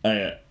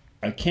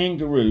 a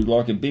kangaroo,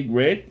 like a big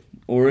red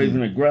or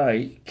even a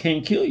grey,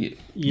 can kill you.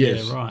 Yeah,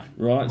 Yes.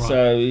 right.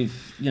 So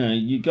if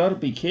you got to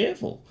be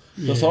careful,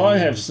 because Yeah, I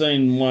have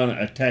seen one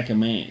attack a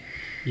man.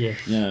 Yes.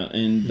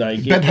 And they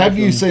get. But have back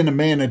you on- seen a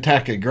man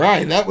attack a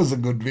grey? That was a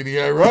good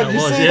video, right? That You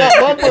was, see yeah.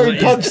 that one where he Yeah.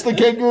 touched the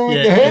kangaroo in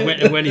the Yeah,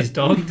 head? when his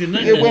dog, didn't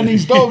it? Yeah, when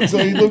his dog, so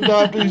he looked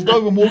after his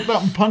dog and walked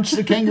up and punched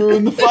the kangaroo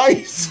in the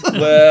face.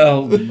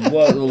 Well,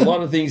 a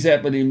lot of things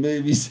happen in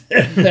movies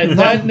that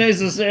don't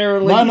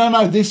necessarily.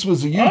 No. This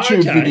was a YouTube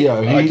Okay, video.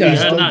 okay.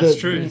 Yeah, no, it's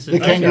true. The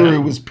It's- kangaroo okay.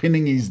 was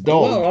pinning his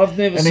dog. Well, I've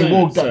never and he seen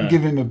walked it, up and so-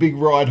 gave him a big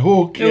right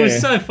hook. It was Yeah.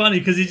 so funny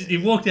because he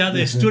walked out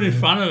there, stood in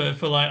front of it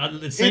for like,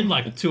 it seemed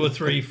like 2 or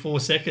 3, 4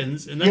 seconds,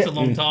 and that's a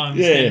long time.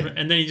 Yeah.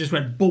 And then he just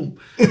went boom,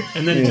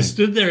 and then he just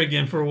stood there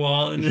again for a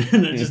while, and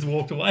then it just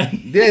walked away.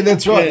 Yeah,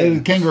 that's right. Yeah. The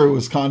kangaroo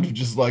was kind of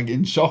just like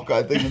in shock,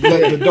 I think, and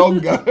let the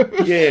dog go.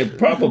 Yeah,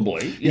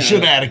 probably. You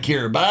should have had a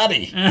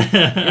Kiribati.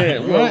 Yeah,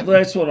 well, Right.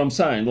 that's what I'm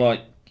saying.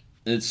 Like,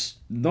 it's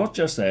not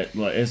just that.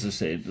 Like, as I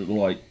said,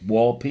 like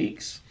wild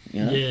pigs.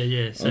 You know?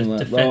 Yeah. So I'm like,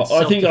 defense,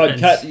 I think I'd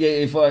self-defense. cut. Yeah,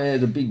 if I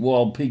had a big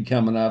wild pig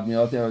coming after me,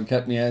 I think I'd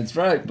cut my own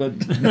throat. But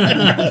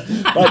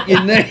but you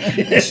need.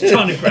 Just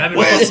trying to grab it.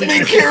 Where's off me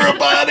the-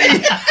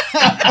 Kiribati?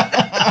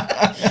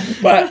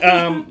 But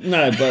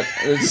no, but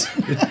it's.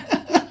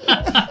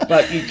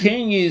 But you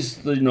can use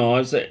the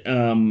knives.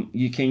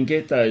 You can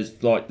get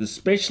those, like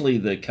especially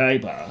the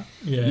K-bar.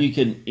 Yeah. You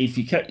can, if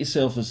you cut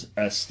yourself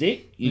a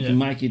stick, you can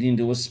Yeah. make it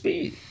into a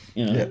spear.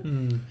 You know. Yep.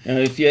 And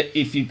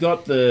if you've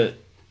got the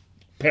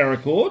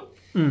paracord,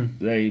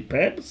 the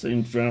pads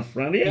in front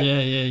of you.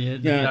 Yeah.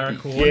 The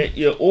paracord. Yeah,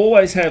 you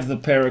always have the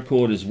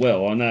paracord as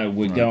well. I know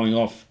we're going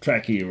off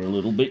track here a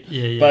little bit.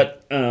 Yeah.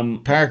 But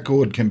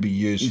Paracord can be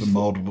used for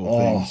multiple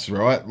things,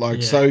 right?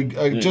 Like, Yeah. so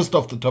just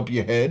off the top of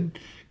your head,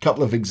 a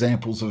couple of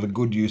examples of a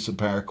good use of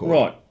paracord.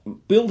 right,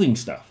 building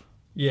stuff.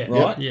 Yeah.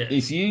 Right? Yeah.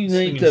 If you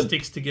Stringing need to,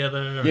 sticks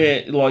together.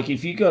 yeah, like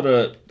if you got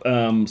to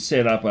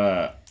set up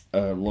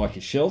like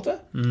a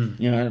shelter,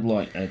 you know,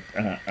 like a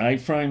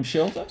A-frame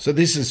shelter. So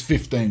this is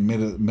 15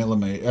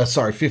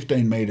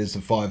 meters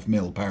of 5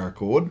 mil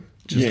paracord,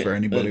 just for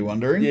anybody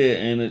wondering. Yeah,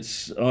 and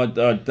it's I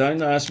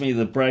don't ask me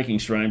the breaking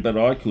strain, but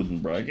I couldn't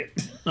break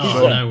it.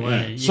 Oh, no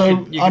way. So, you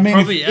could I mean,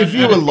 probably if add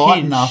you a were light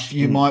pinch. enough,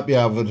 you might be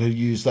able to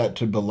use that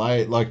to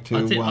belay it, like to...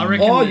 I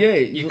reckon Oh, that yeah.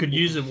 you could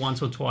use it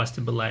once or twice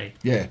to belay.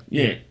 yeah.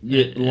 Yeah,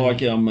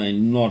 like I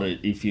mean, not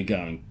if you're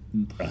going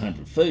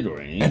 100 feet or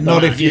anything. And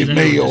not But if you're using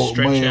me it to or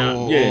stretch me out.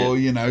 or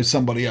you know,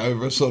 somebody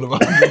over sort of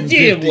 150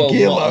 Yeah, well,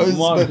 kilos.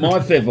 but- my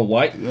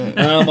featherweight,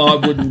 I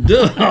wouldn't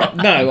do it.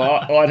 No,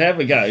 I'd have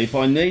a go. If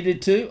I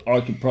needed to,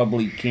 I could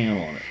probably count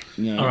on it.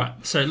 You know. All right,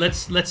 so let's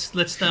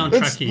stay on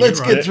track here. Let's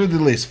right? get through the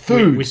list.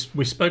 Food.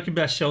 We spoke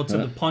about shelter.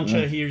 The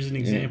poncho here is an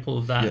example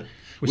of that. Yeah.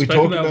 We We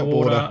spoke talked about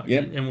water,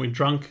 Yep. and we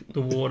drunk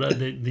the water.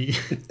 The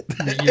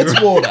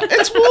It's water.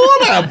 It's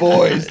water,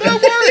 boys.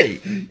 Don't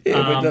worry.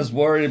 Yeah, we're just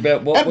worried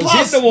about what And was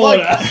plus, in the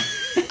water.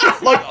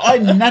 Like I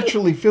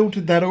naturally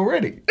filtered that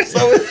already. So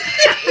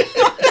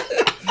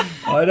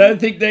I don't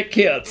think that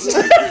counts.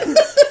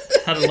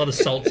 had a lot of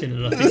salt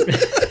in it, I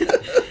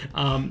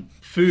think.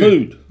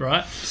 Food.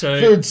 Right? So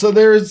food. So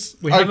there is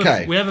we have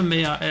okay. we have a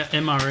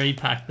MRE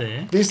pack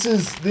there. This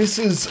is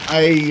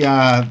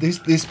a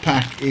this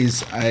pack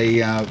is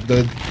a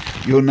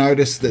you'll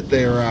notice that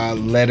there are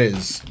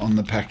letters on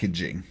the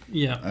packaging.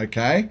 Yeah.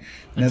 Okay.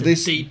 Now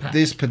That's a D pack.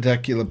 this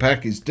particular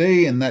pack is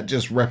D, and that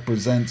just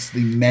represents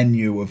the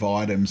menu of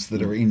items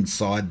that are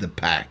inside the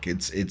pack.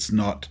 It's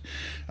not,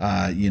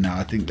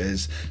 I think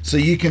there's so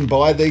you can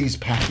buy these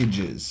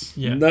packages.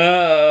 Yeah.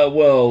 No,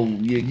 well,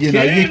 you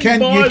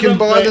can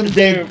buy them.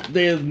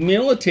 They're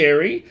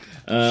military,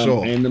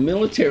 Sure. and the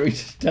military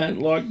don't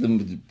like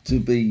them to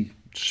be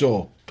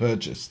Sure,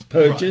 purchased.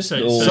 purchased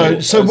Right,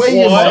 or so where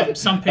you acquired, might-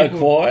 Some people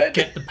acquired.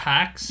 get the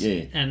packs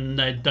and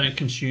they don't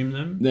consume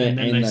them, Yeah, and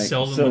then they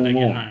sell them when they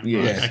get home. Yeah.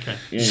 Right, okay.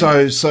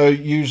 Yeah. So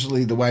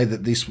usually the way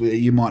that this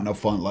you might not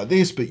find it like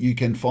this, but you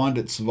can find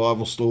it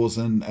survival stores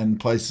and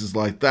places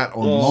like that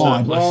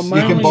online. surplus. You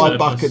can mainly buy surplus.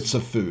 buckets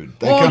of food.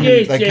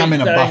 They They come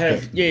in a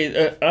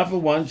bucket. Other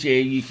ones,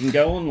 you can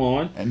go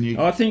online. And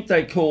I think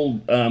they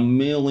call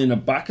meal in a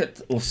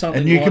bucket or something.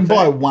 And you like can that.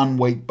 buy 1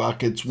 week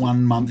buckets,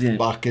 1 month Yeah.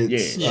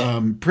 buckets, Yeah.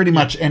 pretty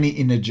much any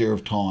integer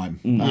of time.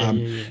 Yeah.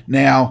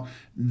 Now,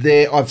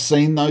 I've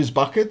seen those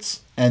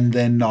buckets, and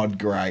they're not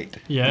great.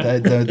 Yeah.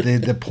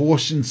 The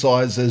portion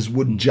sizes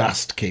would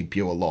just keep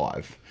you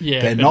alive.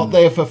 Yeah, They're but- not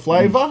there for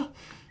flavour.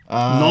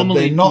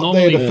 Normally, they're not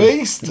there to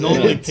feast.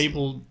 Normally, It's-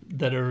 people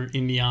that are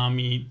in the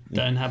army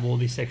don't have all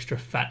this extra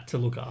fat to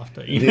look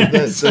after. Yeah,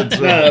 that's right.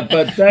 No,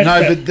 but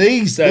but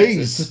these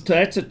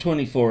that's a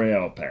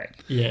 24-hour pack.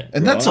 Yeah,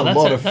 and that's Right. a That's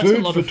lot a- of that's a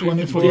food lot for of food for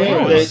 24 24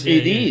 Yeah, hours. Yeah,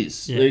 it yeah.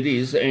 is. Yeah. It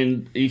is.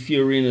 And if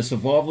you're in a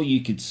survival,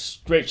 you could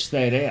stretch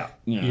that out.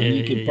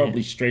 You could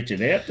probably stretch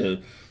it out to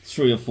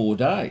 3 or 4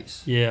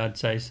 days. Yeah, I'd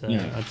say so.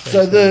 Yeah. I'd say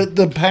So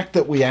the pack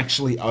that we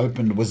actually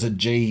opened was a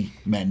G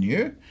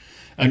menu.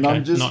 And okay,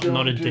 I'm just not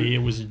going a to- D,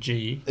 it was a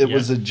G. It Yeah.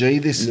 was a G.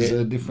 This is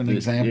Yeah. a different Yeah.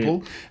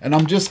 example. And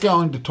I'm just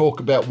going to talk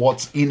about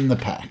what's in the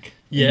pack.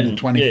 Yeah. In the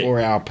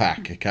 24-hour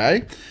pack,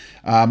 okay?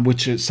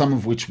 Some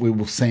of which we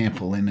will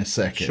sample in a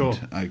second. Sure.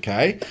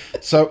 Okay?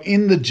 So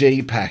in the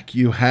G pack,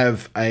 you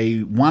have a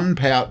 1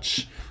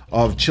 pouch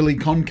of chili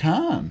con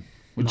carne,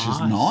 which is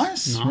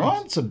nice, Nice.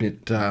 right? It's a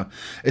bit,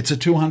 it's a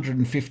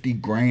 250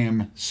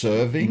 gram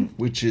serving,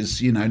 which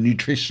is,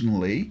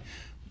 nutritionally,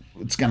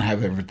 it's going to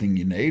have everything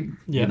you need.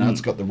 Yeah.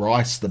 It's got the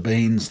rice, the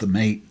beans, the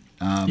meat.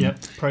 Yep,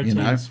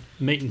 proteins,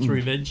 meat and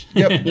 3 veg.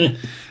 Yep.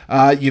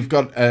 You've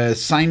got a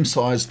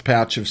same-sized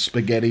pouch of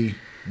spaghetti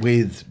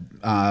with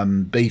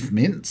beef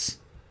mince.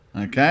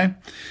 Okay.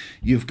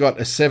 You've got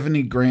a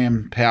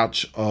 70-gram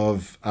pouch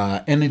of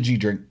energy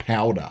drink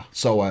powder.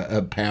 So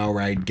a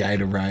Powerade,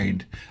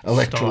 Gatorade,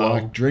 electrolyte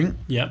Style. drink.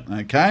 Yep.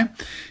 Okay.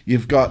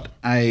 You've got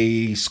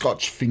a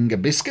Scotch finger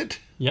biscuit.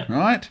 Yep.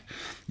 Right.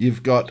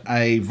 You've got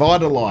a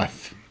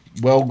Vitalife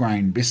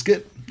well-grain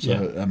biscuit. So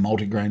Yep. a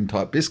multigrain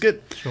type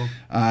biscuit. Sure.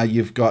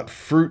 You've got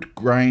fruit,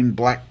 grain,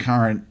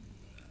 blackcurrant,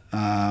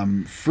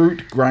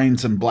 fruit,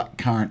 grains, and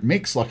blackcurrant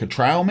mix, like a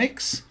trail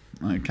mix.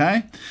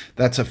 Okay,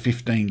 that's a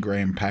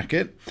 15-gram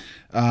packet.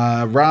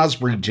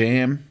 Raspberry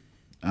jam,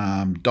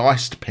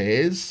 diced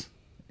pears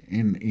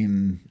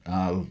in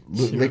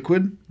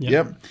liquid.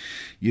 Yep.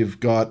 You've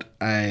got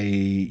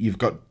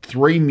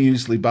 3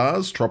 muesli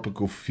bars,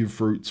 tropical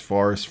fruits,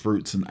 forest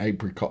fruits, and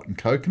apricot and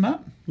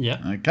coconut. Yeah.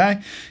 Okay.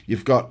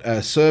 You've got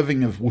a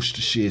serving of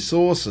Worcestershire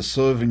sauce, a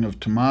serving of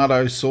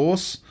tomato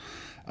sauce.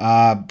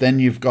 Then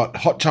you've got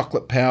hot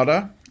chocolate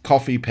powder,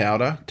 coffee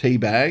powder, tea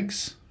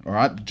bags. All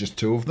right, just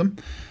 2 of them.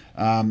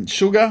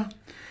 Sugar,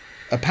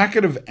 a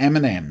packet of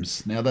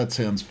M&Ms. Now that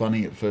sounds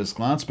funny at first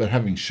glance, but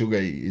having sugar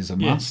is a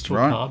must, for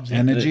right? carbs, yeah.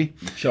 Energy.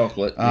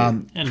 Chocolate.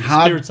 And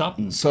spirits up.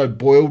 So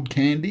boiled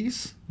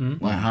candies,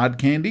 like hard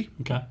candy.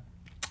 Okay.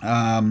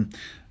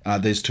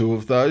 There's 2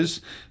 of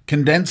those.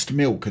 Condensed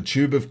milk, a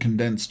tube of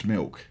condensed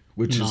milk,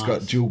 which has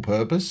got Nice. dual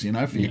purpose, for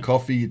your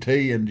coffee, your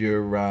tea, and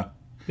your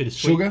Bit of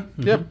sweet. sugar.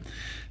 Yep.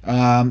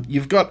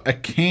 You've got a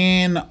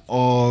can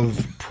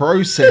of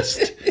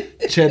processed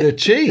cheddar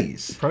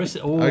cheese. Oh,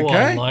 Okay.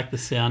 I like the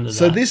sound of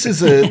So that. this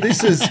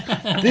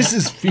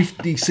is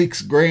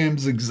 56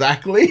 grams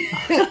exactly.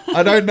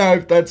 I don't know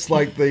if that's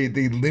like the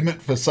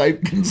limit for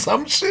safe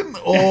consumption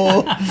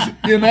or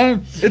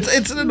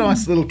it's a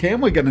nice little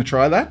can. We're going to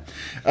try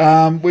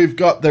that. We've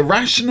got the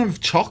ration of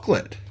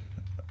chocolate.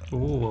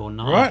 Oh,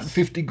 nice. Right,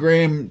 50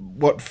 gram,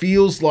 what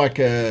feels like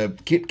a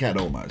Kit Kat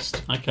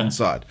almost Okay.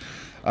 inside.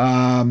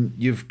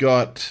 You've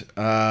got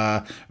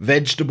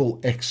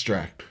vegetable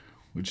extract,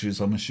 which is,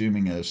 I'm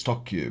assuming, a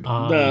stock cube.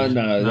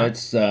 no,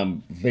 that's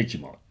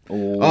Vegemite.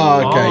 or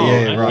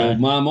right. or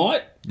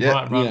Marmite.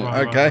 Yeah,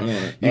 Right,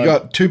 okay. You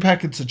got 2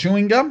 packets of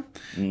chewing gum.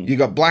 You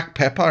got black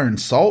pepper and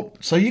salt.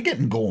 So you're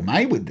getting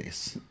gourmet with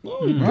this.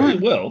 Pretty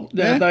well.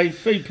 They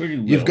feed pretty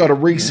well. You've got a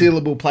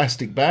resealable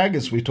plastic bag,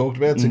 as we talked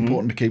about. It's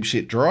important to keep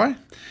shit dry.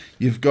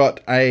 You've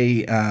got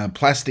a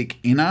plastic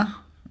inner.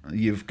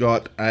 You've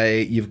got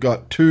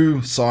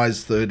 2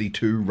 size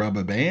 32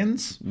 rubber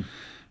bands.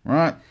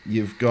 Right,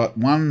 you've got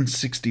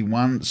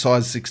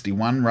size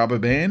 61 rubber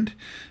band.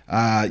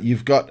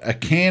 You've got a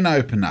can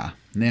opener.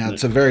 Now,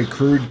 it's a very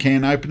crude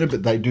can opener,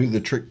 but they do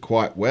the trick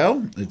quite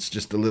well. It's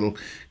just a little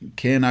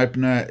can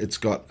opener. It's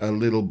got a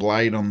little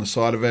blade on the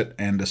side of it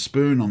and a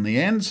spoon on the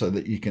end so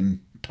that you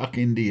can tuck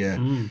into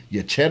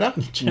your cheddar,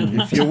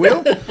 if you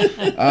will.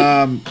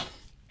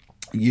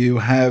 You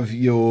have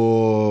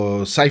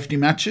your safety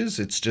matches.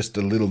 It's just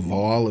a little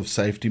vial of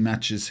safety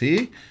matches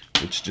here,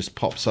 which just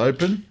pops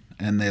open.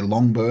 And they're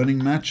long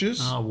burning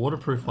matches.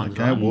 Waterproof ones.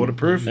 Okay,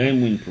 waterproof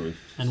and windproof.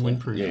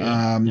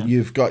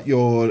 You've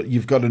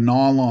got a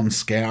nylon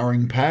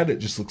scouring pad. It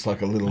just looks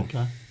like a little,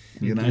 scourer.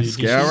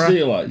 I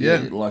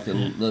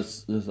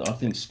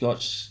think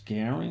Scotch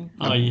scouring.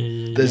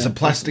 There's a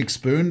plastic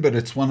spoon, but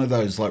it's one of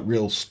those like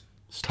real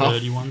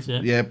sturdy ones.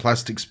 Yeah,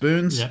 plastic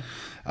spoons. Yeah.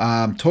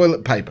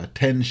 Toilet paper,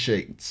 10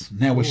 sheets.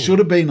 Now, we should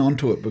have been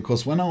onto it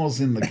because when I was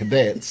in the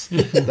cadets,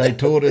 they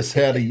taught us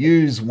how to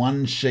use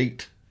 1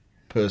 sheet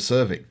per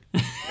serving.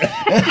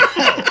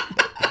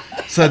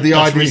 So the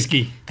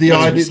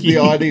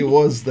idea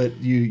was that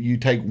you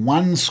take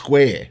 1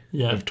 square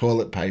of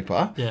toilet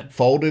paper,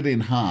 fold it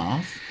in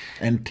half,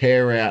 and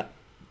tear out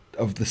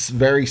of the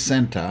very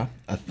center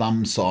a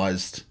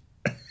thumb-sized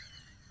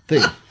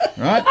thing.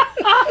 Right?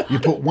 You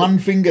put 1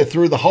 finger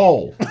through the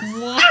hole.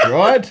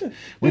 Right?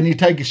 When you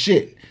take a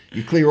shit,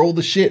 you clear all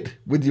the shit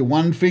with your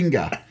 1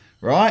 finger.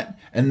 Right?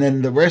 And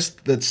then the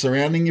rest that's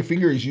surrounding your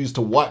finger is used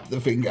to wipe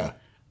the finger.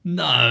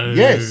 No.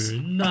 Yes.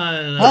 No.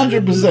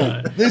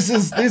 100%. No. This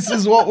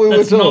is what we were taught.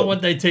 That's not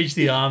what they teach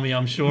the army,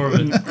 I'm sure of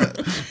it.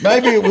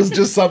 Maybe it was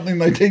just something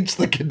they teach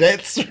the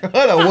cadets, right?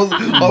 I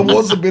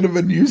was a bit of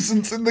a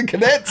nuisance in the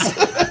cadets.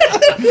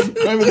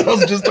 Maybe that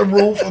was just a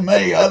rule for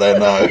me. I don't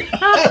know.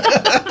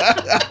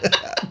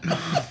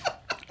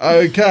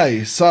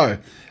 Okay, so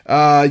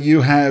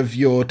you have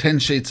your 10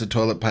 sheets of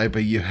toilet paper.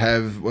 You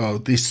have,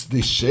 this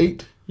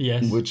sheet.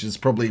 Yes. Which is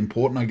probably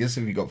important, I guess,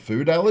 if you've got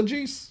food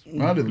allergies,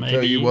 right? It'll Maybe.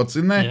 tell you what's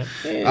in there.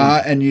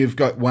 Yeah. And you've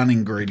got 1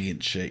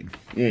 ingredient sheet.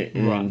 Yeah,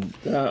 right.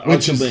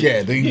 Which is,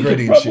 the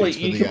ingredient sheets for the allergies.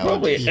 You could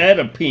probably add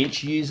a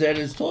pinch, use that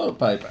as toilet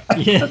paper.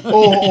 Yeah.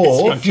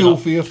 Or fuel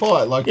for your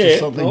fire, just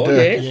something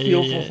to...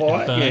 fuel for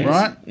fire. Yes.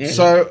 Right? Yeah.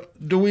 So,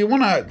 do we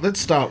want to... Let's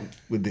start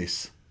with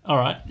this. All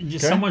right.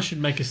 Someone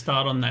should make a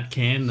start on that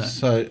can, though.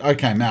 So,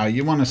 okay, now,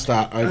 you want to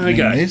start opening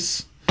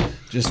this.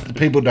 Just the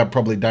people that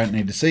probably don't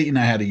need to see. You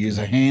know how to use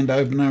a hand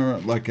opener,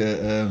 like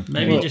a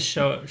maybe just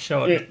show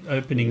it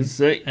opening,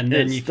 see, and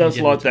then you can does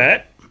get like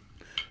that.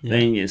 Yeah.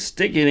 Then you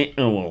stick it in.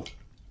 Oh well,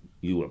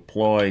 you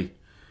apply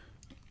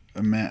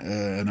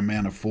an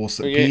amount of force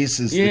that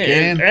pierces the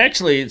can.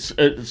 Actually, it's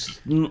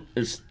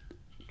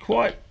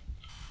quite.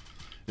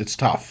 It's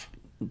tough.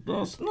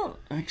 Well, it's not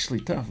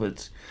actually tough.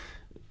 It's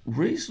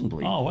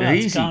reasonably. Oh wow,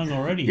 easy. It's going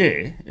already.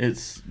 Yeah,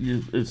 it's.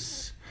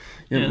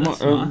 That's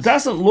It nice.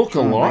 doesn't look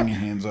a lot. Bring your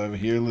hands over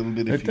here a little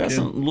bit if It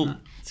doesn't look. No,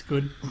 it's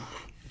good.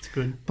 It's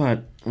good.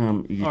 But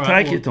you All take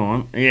right, your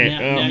time. Yeah.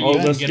 Now I'll you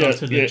can just get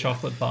onto the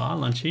chocolate bar,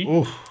 Lunchy.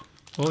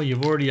 Oh,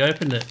 you've already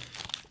opened it.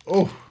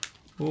 Oh,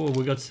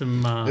 we got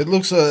some. it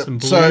looks some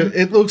blue. so.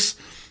 It looks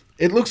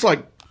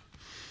like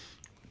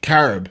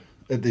carob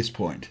at this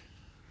point.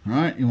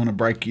 Right, you want to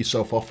break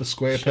yourself off a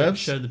square, perhaps?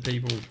 Show the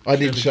people. I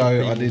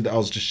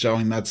was just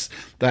showing that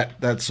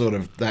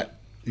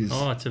is.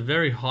 Oh, it's a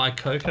very high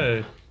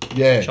cocoa.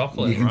 Yeah,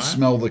 chocolate, you can right?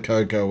 smell the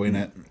cocoa in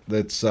it.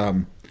 That's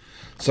So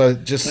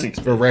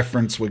just for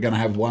reference, we're going to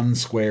have 1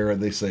 square of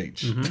this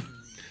each. Mm-hmm.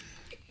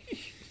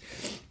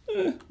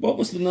 What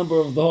was the number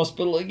of the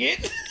hospital again?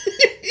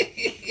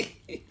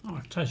 Oh,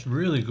 it tastes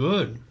really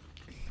good.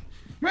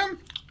 Well, a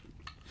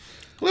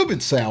little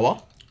bit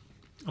sour.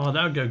 Oh,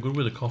 that would go good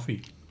with a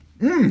coffee.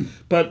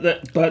 But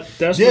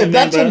that's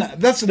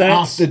that's an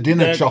after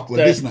dinner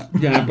chocolate, isn't it?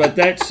 Yeah, but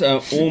that's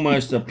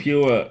almost a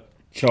pure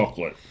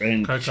chocolate,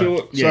 and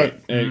Cocoa.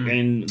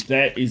 and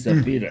that is a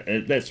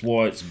bitter. That's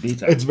why it's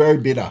bitter. It's very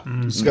bitter.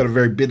 It's got a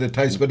very bitter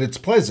taste, but it's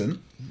pleasant.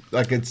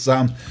 Like it's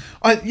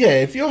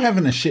if you're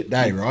having a shit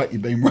day, right?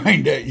 You've been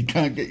rained out, you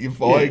can't get your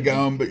fire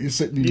going, but you're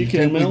sitting in your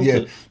tent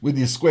with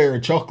your square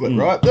of chocolate,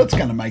 right? That's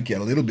going to make you a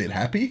little bit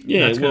happy.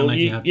 Yeah, That's gonna make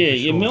you happy for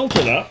you sure. melt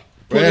it up.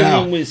 Put it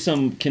in with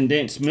some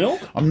condensed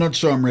milk. I'm not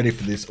sure I'm ready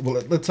for this.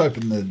 Well, let's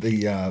open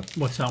the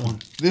What's that one?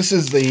 this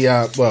is the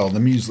the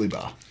muesli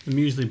bar, The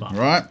muesli bar.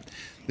 right?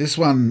 This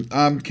one,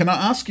 can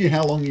I ask you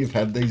how long you've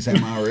had these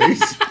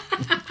MREs?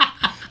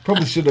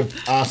 Probably should have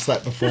asked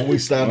that before we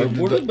started. It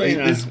would have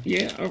been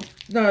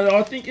no,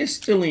 I think it's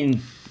still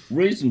in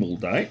reasonable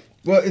date.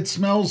 Well, it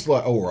smells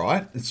like all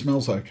right. It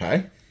smells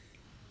okay.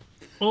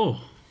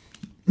 Oh,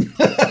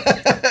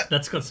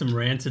 that's got some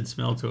rancid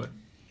smell to it.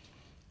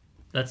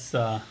 That's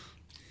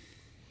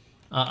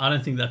I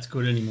don't think that's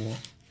good anymore.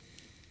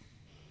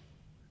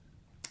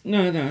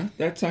 No,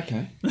 that's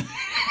okay.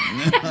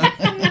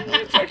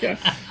 That's okay.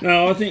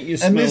 No, I think you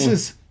smell... And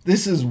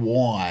this is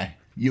why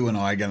you and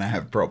I are going to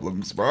have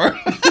problems, bro.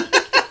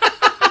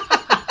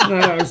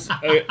 No,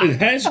 it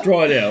has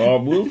dried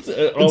out.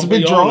 It's a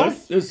bit dry?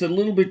 Honest, it's a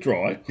little bit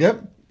dry.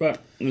 Yep.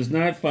 But there's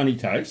no funny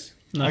taste.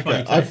 No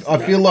Okay, funny taste. I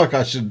feel like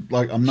I should,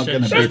 I'm not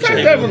going to Just bitch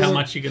have out. a How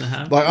much you going to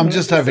have? I'm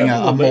just having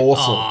have a a little bit.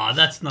 morsel. Oh,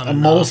 that's not A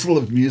enough. morsel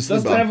of muesli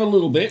Just bar. have a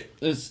little bit.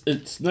 There's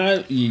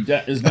no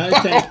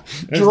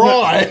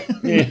Dry.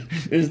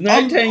 There's no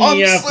I'm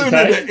tangy sooner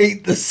aftertaste. to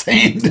eat the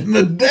sand in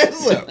the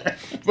desert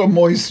for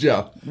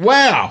moisture.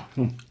 Wow.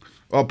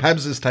 Well,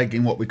 Pabs is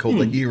taking what we call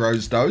the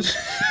hero's dose.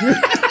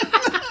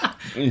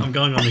 I'm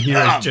going on the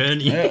hero's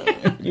journey.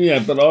 Yeah,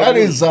 but That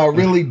is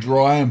really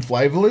dry and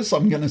flavourless.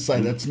 I'm going to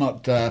say that's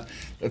not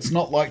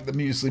like the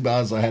muesli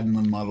bars I had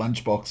in my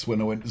lunchbox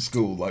when I went to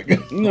school. no,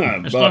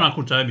 It's not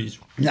Uncle Toby's.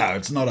 No,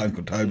 it's not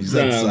Uncle Toby's.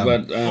 That's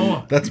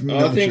that's I think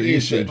military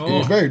it's issued. oh.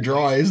 It's very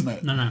dry, isn't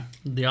it? No.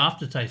 The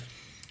aftertaste.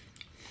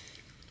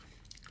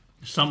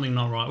 There's something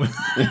not right with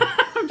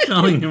I'm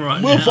telling you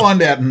right We'll now.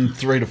 find out in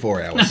 3 to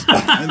 4 hours.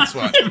 That's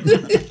right.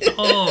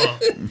 Oh,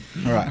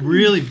 All right.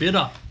 really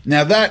bitter.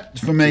 Now that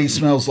for me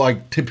smells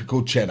like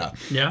typical cheddar.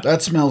 Yeah.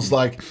 That smells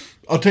like.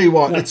 I'll tell you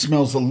what. It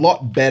smells a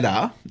lot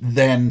better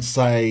than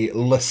say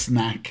Le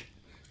Snack.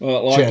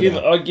 Well,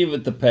 cheddar. I give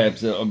it to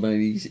Pabs. I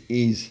mean,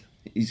 he's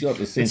got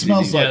the sense. It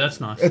smells like. Yeah, that's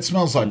nice. It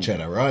smells like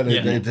cheddar, right?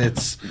 Yeah.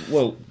 It's.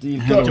 Well,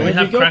 you've Do got. we have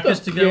have you got crackers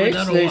to go with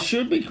yes, that or there what?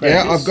 should be crackers.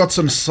 Yeah, I've got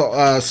some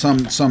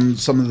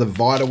of the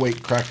Vita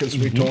wheat crackers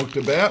we talked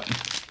about.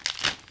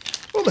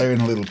 Well, they're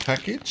in a little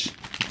package.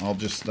 I'll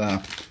just.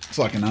 It's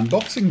like an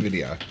unboxing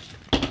video.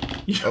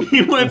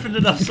 You opened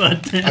it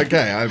upside down.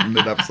 Okay, I opened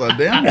it upside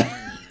down.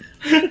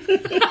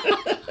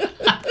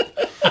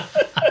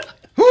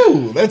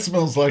 Ooh, that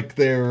smells like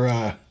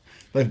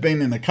they've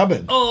been in a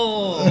cupboard.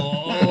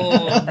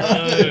 Oh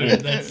no,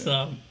 that's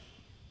smells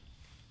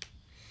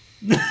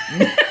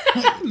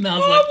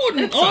I like.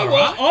 wouldn't. all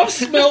right. I've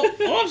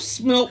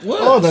smelt worse.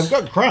 Oh, they've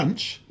got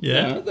crunch.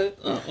 Yeah. They're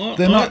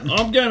not-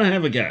 I'm going to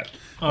have a go.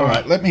 All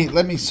right, let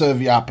me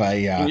serve you up a.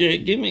 Yeah,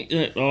 give me.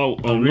 I'm really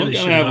not going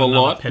should to have a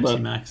lot, Pepsi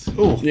but Max.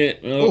 Ooh, yeah,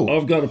 Ooh.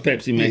 I've got a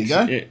Pepsi there Max. you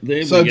go. Yeah,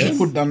 there So we just go.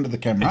 put it under the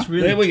camera. It's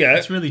really, There we go.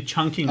 It's really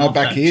chunking Oh, off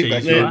back that here, cheese,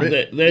 back here a right?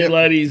 bit. There, Yep.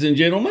 ladies and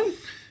gentlemen.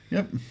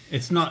 Yep.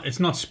 It's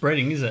not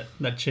spreading, is it?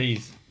 That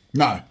cheese.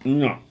 No,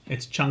 No.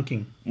 It's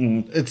chunking.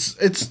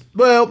 it's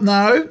well,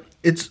 no,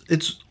 it's.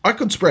 I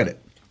could spread it.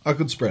 I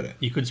could spread it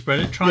You could spread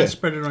it. Try Yeah. and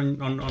spread it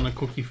on a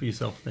cookie for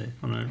yourself there.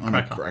 On a on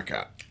cracker. a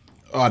cracker.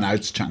 Oh no,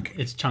 it's chunky.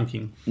 It's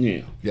chunking.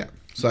 Yeah. Yeah.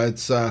 So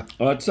it's.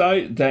 I'd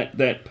say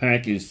that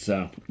pack is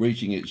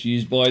reaching its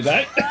use by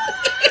date.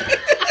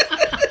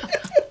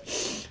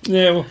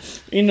 Yeah, well,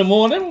 in the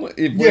morning,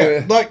 if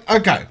Yeah, like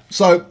okay,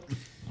 so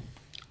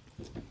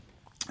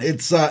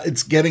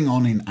it's getting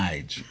on in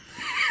age,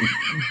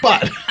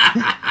 but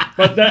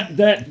But that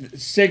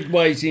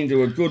segues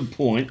into a good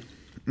point.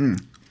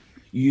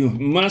 You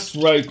must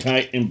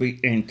rotate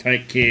and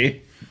take care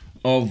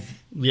of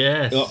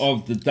Yes.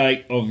 the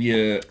date of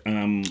your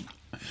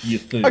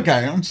food.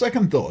 okay. On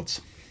second thoughts,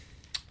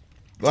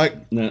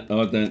 like No,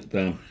 I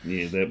don't.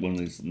 Yeah, that one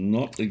is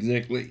not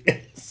exactly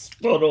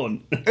spot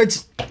on.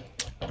 it's,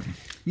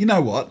 you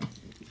know what,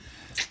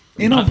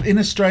 in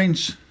a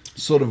strange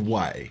sort of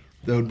way,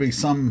 there would be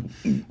some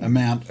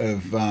amount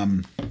of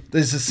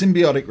there's a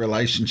symbiotic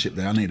relationship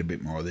there. I need a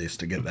bit more of this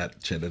to get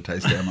that cheddar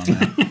taste down my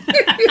mouth.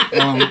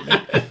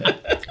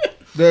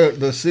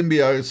 The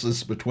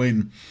symbiosis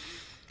between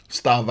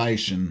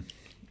starvation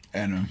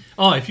and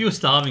if you were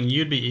starving,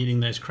 you'd be eating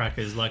those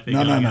crackers like they're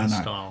no, going no, out of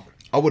no. style.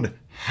 I would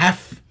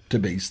have to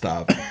be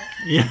starving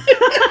Yeah.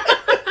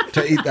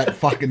 to eat that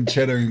fucking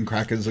cheddar and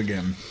crackers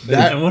again.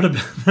 And what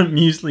about the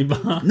muesli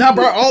bar? No,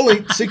 bro, I'll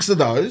eat 6 of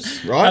those,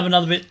 Have right?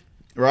 another bit.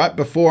 Right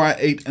before I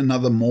eat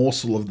another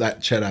morsel of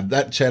that cheddar.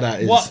 That cheddar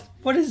is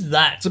What is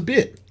that? it's a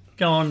bit.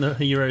 Go on the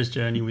hero's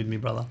journey with me,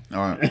 brother. All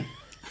right.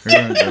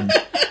 Here I go.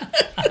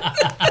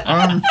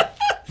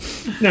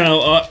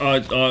 No,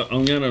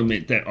 I'm going to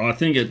admit that I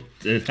think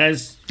it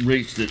has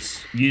reached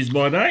its use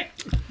by date.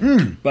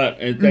 But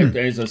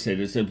as I said,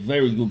 it's a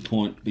very good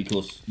point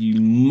because you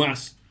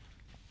must.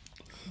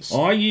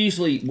 I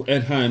usually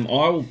at home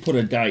I will put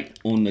a date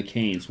on the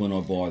cans when I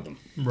buy them.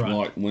 Right.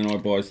 Like when I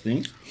buy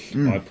things,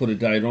 I put a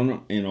date on it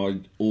and I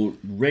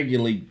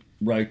regularly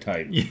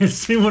rotate it. You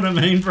see what I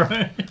mean, bro?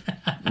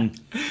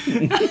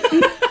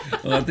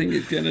 I think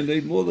it's going to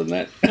need more than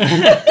that.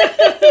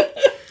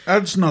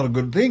 That's not a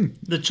good thing.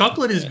 The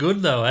chocolate is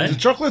good though, eh? The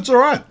chocolate's all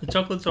right. The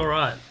chocolate's all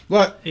right.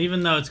 Like,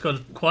 Even though it's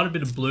got quite a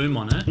bit of bloom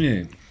on it,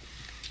 Yeah.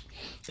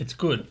 it's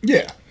good.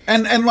 yeah.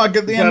 And like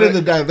at the end But of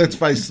the day, let's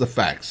face the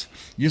facts.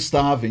 You're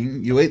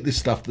starving, you eat this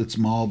stuff that's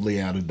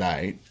mildly out of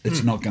date,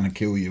 it's not going to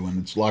kill you and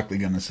it's likely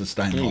going to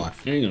sustain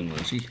life. Hang on,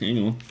 Lucy. Hang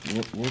on.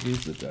 What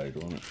is the date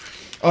on it?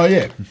 Oh,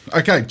 yeah.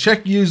 Okay,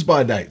 check use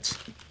by dates.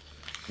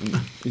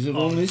 Is it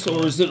on this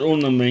or is it on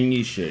the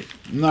menu sheet?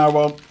 No,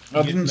 well,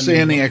 I didn't see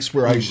any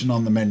expiration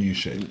on the menu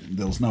sheet.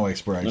 There was no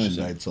expiration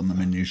No, dates on the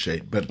menu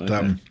sheet. But you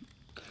There's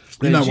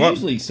know what?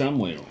 usually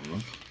somewhere on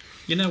them.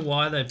 You know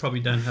why they probably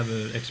don't have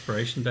an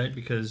expiration date?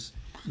 Because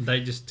they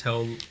just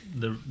tell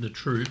the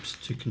troops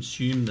to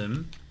consume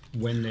them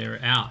when they're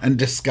out. And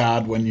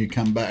discard when you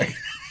come back.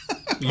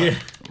 Yeah.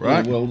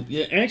 Right? Yeah, well,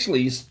 yeah,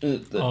 actually,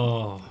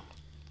 Tell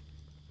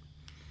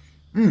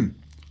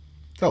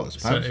us,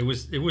 So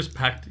Pabs. it was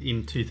packed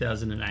in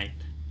 2008.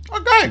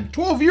 Okay,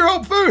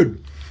 12-year-old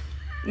food.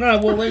 no,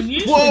 well, they're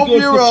usually 12-year-old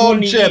good for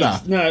 20 cheddar.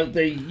 years. No,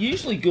 they're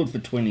usually good for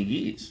 20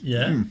 years.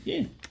 Yeah.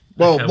 Yeah.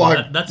 Well, Okay, well,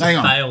 like, that's a hang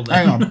on, fail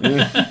then.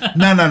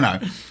 hang on. No.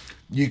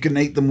 You can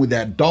eat them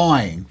without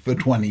dying for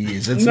 20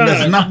 years. No.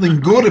 There's nothing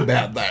good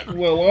about that.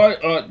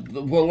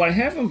 Well, they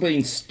haven't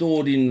been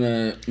stored in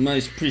the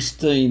most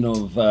pristine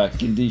of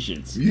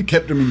conditions. You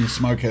kept them in your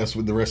smokehouse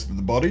with the rest of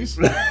the bodies.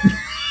 No.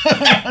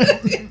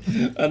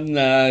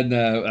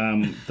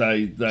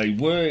 They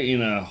were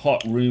in a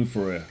hot room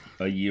for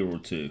a year or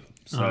two,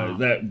 so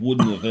that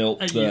wouldn't have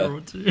helped. A year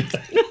or two.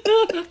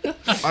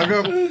 I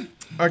go,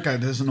 okay,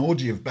 there's an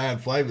orgy of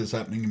bad flavours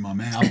happening in my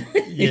mouth.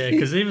 Yeah,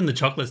 because even the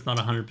chocolate's not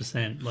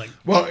 100%. Like,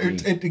 Well,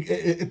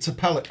 it's a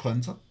palate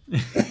cleanser.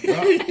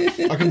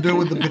 Right? I can do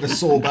with a bit of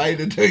sorbet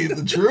to tell you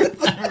the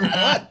truth.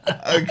 Right?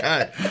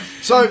 Okay.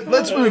 So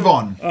let's move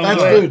on.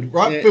 That's food,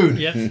 right? Yeah. Food.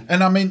 Yeah.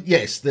 And I mean,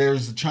 yes, there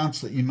is a chance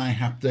that you may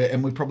have to,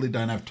 and we probably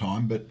don't have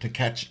time, but to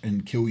catch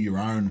and kill your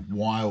own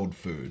wild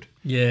food.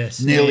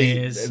 yes,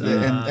 Nearly, snares,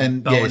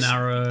 and bow yes, and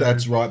arrow.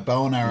 that's right.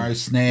 Bow and arrow,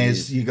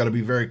 snares. You got to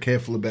be very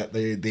careful about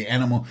the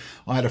animal.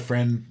 I had a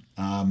friend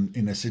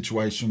in a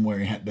situation where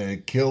he had to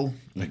kill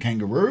a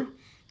kangaroo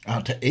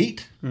to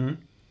eat, and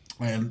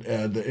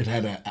it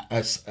had a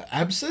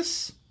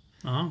abscess,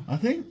 I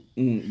think,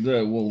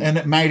 and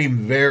it made him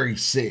very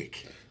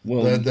sick.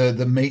 Well-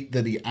 the meat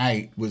that he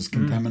ate was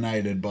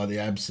contaminated by the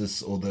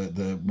abscess or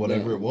the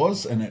whatever it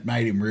was, and it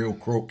made him real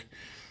crook.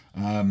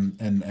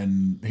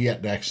 And he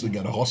had to actually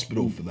go to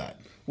hospital for that.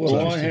 Well,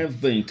 So- I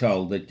have been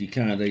told that you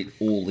can't eat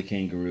all the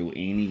kangaroo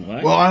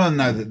anyway. Well, I don't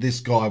know that this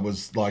guy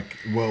was like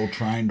well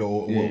trained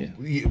or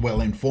Yeah.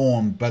 well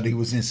informed, but he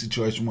was in a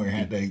situation where he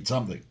had to eat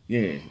something.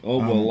 yeah. Oh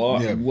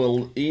well, yeah.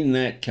 well, in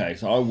that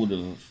case, I would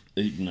have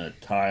eaten a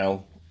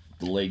tail,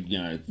 the leg. You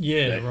know.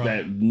 Yeah,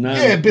 right.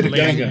 Yeah, a bit of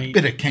leg meat.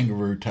 bit of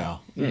kangaroo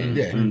tail. Yeah.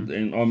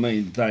 And I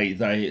mean,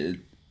 they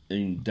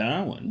in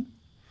Darwin,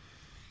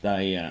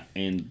 they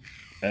and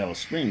Alice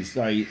Springs,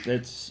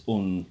 that's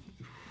on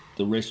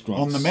the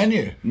restaurant On the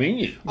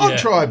menu. I'd Yeah.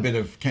 try a bit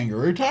of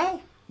kangaroo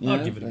tail,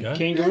 I'll give it a go.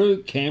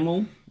 Kangaroo,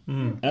 camel,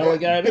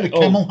 alligator, a bit of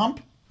camel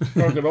hump.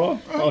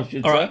 crocodile. I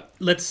should All say. right,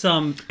 let's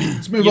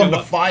Let's move You on know to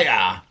what?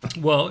 fire.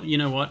 Well, you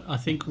know what? I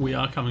think we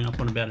are coming up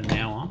on about an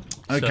hour.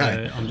 Okay.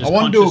 So I'm just I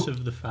want to conscious do-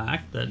 of the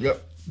fact that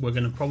Yep. we're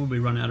going to probably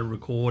run out of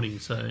recording.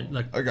 So,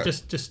 like, Okay.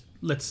 just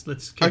let's keep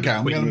Okay, it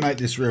I'm quick. going to make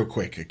this real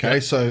quick, okay?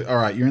 So, all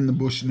right, you're in the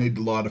bush, you need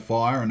to light a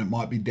fire, and it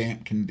might be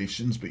damp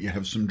conditions, but you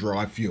have some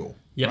dry fuel,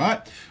 Yep.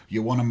 right?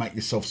 You want to make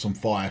yourself some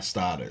fire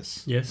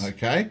starters. Yes.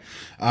 Okay?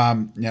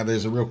 Now,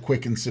 there's a real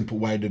quick and simple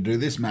way to do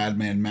this.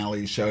 Madman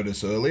Mally showed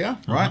us earlier,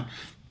 right?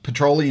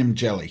 Petroleum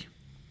jelly.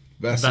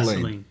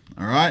 Vaseline.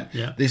 All right?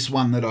 Yeah. This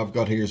one that I've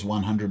got here is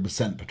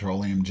 100%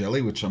 petroleum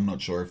jelly, which I'm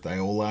not sure if they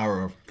all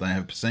are or if they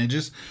have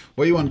percentages.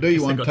 What you want to do, you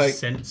They've want to got take...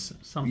 scents You,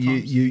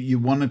 sometimes. you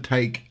want to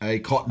take a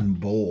cotton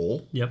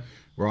ball, Yep.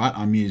 right?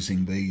 I'm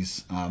using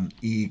these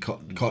ear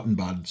cotton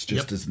buds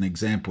just Yep. as an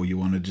example. You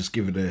want to just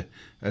give it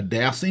a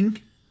dousing,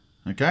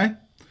 okay?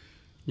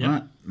 Yep.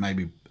 Right?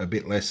 Maybe a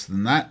bit less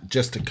than that,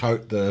 just to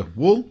coat the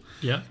wool.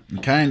 Yep.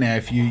 Okay, now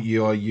if you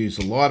use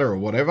a lighter or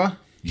whatever,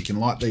 you can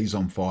light these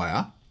on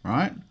fire,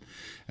 right?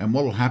 And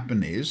what will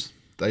happen is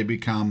they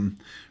become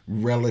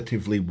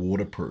relatively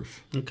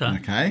waterproof. Okay.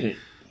 Okay? Yeah.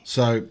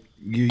 So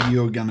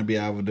you're going to be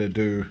able to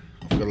do...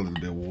 I've got a little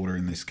bit of water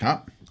in this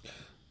cup.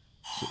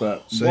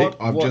 But See,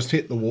 I've just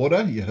hit the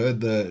water. You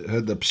heard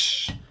the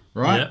psh,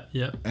 right? Yep.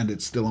 Yep. And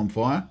it's still on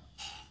fire.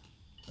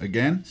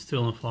 Again,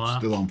 Still on fire.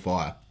 still on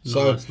fire.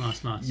 Nice.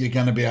 You're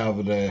going to be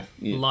able to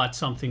Light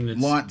something that's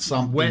light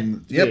something. wet.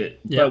 Yep.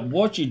 Yeah. But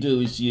what you do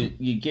is you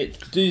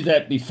do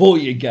that before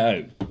you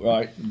go,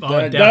 right? Oh,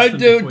 Don't douse them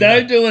do before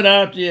you do it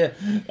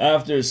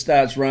after it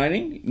starts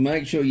raining.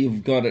 Make sure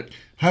you've got it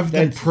Have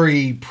them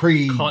pre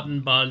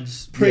Cotton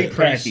buds,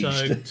 Pre-packaged.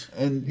 pre-soaked.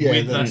 and with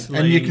and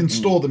Vaseline. you can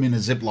store them in a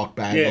Ziploc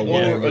bag yeah, or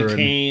whatever. or a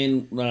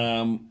and-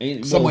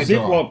 can, Somewhere dry.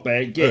 Ziploc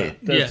bag. Yeah,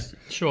 that's,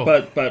 sure.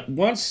 But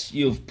once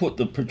you've put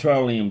the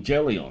petroleum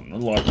jelly on,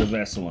 like the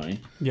Vaseline,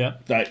 Yeah.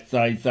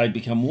 they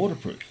become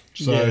waterproof.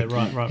 So Yeah,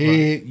 right.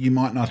 here you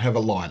might not have a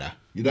lighter.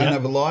 You don't Yep.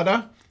 have a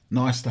lighter.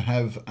 Nice to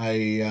have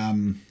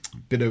a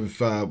bit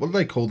of what do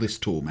they call this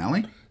tool,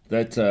 Mally?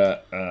 That's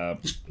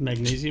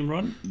Magnesium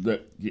rod.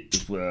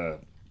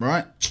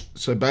 Right.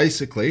 So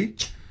basically,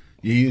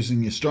 you're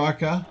using your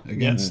striker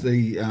against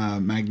the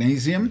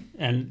magnesium.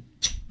 And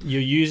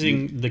you're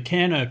using the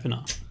can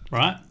opener.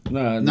 right?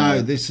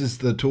 No, this is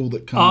the tool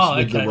that comes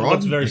with the rod.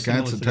 That's very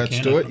similar it's to the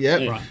attached can to opener. it.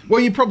 Yeah. Right.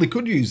 Well, you probably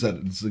could use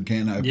that as a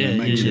can opener,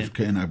 makeshift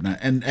can opener,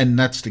 and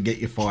that's to get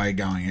your fire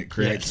going. It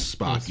creates a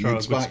spark. Throw a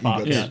good spark.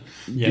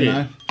 You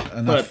know,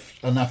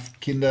 enough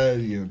kinder,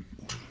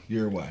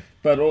 you're away.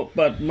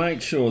 But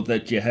make sure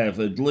that you have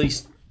at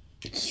least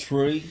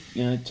 2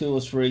 or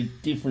 3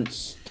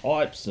 different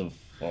types of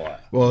fire.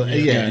 Well,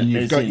 and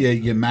you've got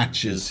your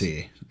matches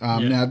here.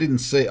 Now, I didn't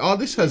see... Oh,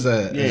 this has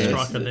a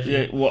striker there.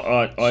 Yeah,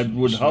 well, I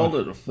would hold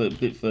it a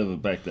bit further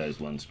back, those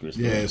ones, Chris.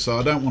 Yeah, so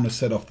I don't want to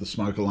set off the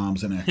smoke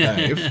alarms in our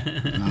cave.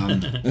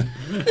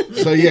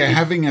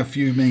 Having a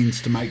few means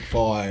to make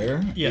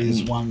fire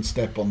is one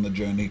step on the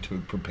journey to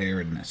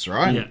preparedness,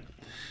 right? Yeah.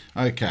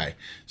 Okay,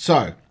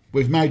 so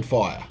we've made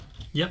fire.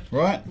 Yep.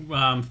 Right.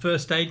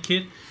 First aid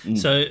kit.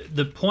 So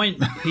the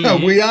point here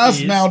we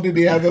asked Mal, did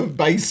he have a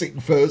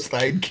basic first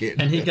aid kit?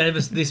 And he gave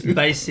us this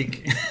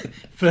basic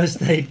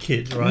first aid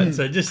kit, right?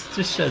 So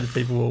just show the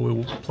people what we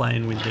were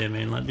playing with there,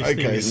 man. Like this.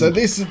 Okay, so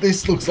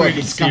this looks like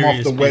it's come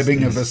off the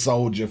webbing of a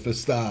soldier for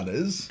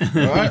starters,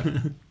 right?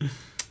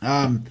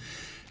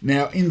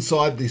 Now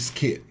inside this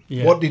kit,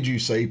 what did you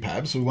see,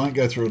 Pabs? We won't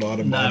go through it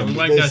item by item. No, we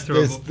won't go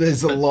through it.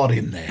 There's a lot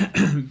in there.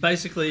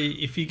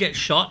 Basically, if you get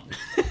shot,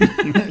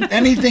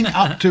 anything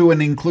up to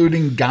and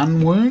including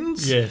gun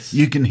wounds,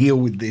 you can heal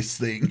with this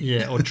thing.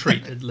 Yeah, or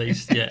treat at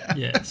least.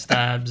 Yeah,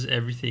 stabs,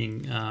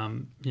 everything.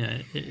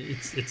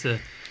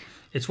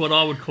 It's what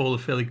I would call a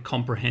fairly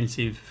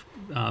comprehensive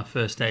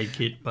first aid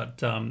kit,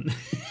 but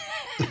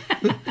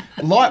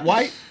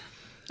lightweight.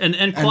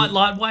 And quite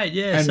lightweight,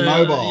 and so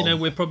mobile.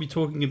 We're probably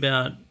talking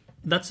about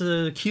that's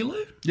a kilo.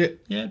 Yeah,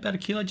 about a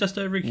kilo, just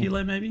over a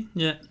kilo, maybe.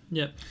 Yeah.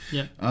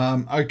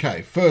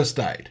 Okay, first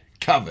aid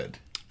covered.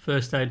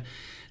 First aid,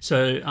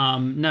 so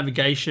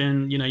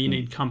navigation. You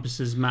need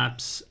compasses,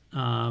 maps.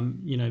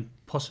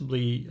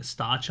 Possibly a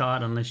star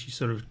chart, unless you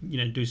sort of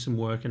do some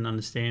work and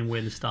understand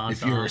where the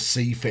stars are. If you're a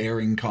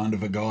seafaring kind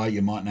of a guy,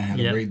 you might know how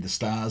to read the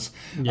stars.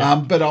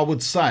 But I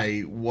would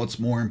say what's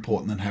more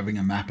important than having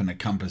a map and a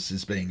compass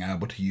is being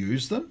able to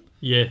use them.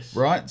 Yes.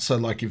 Right? So,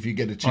 like, if you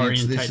get a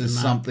chance, this is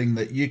something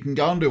that you can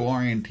go and do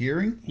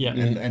orienteering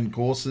and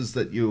courses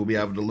that you'll be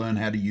able to learn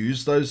how to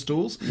use those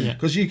tools.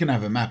 Because you can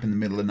have a map in the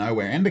middle of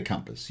nowhere and a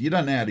compass. You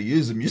don't know how to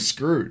use them, you're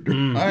screwed.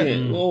 Right?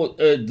 Yeah, well,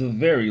 at the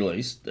very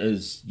least,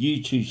 as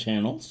YouTube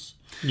channels.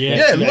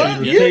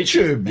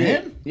 YouTube,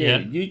 man.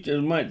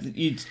 YouTube, mate.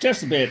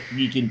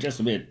 You can just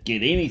about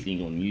get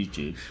anything on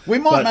YouTube. We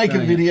might make a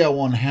video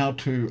on how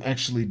to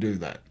actually do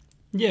that.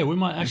 Yeah, we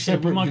might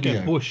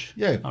go bush.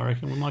 Yeah, I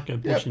reckon we might go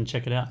bush and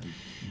check it out.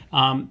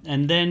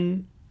 And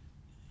then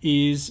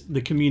is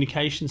the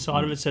communication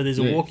side of it. So there's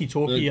a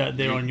walkie-talkie out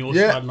there on your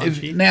side,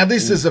 Lunchy. Now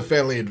this is a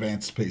fairly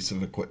advanced piece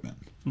of equipment.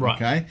 Right.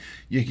 Okay.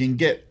 You can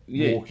get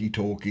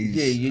walkie-talkies.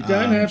 Yeah, you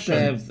don't have to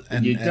have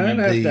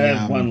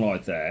one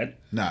like that.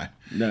 No.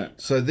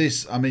 So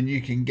this,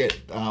 you can get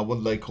what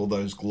do they call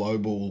those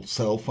global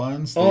cell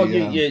phones?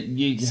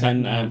 You can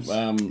sat-nav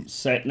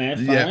phones.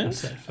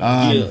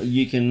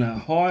 You can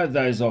hire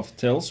those off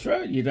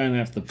Telstra. You don't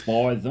have to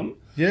buy them.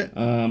 Yeah.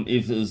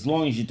 As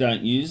long as you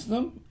don't use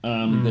them,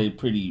 they're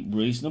pretty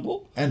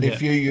reasonable. And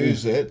if you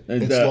use it,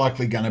 it's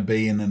likely going to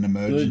be in an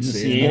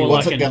emergency.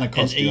 What's it going to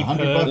cost you?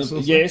 $100 or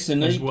something? Yes,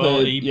 an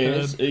EPIRB.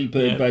 Yes,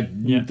 EPIRB.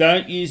 But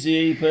don't use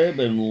the EPIRB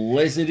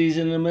unless it is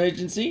an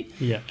emergency.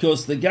 Yeah.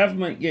 Because the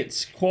government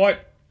gets quite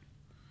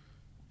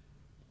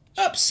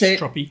upset,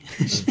 stroppy,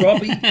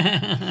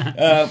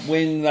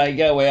 when they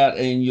go out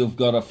and you've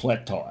got a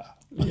flat tyre.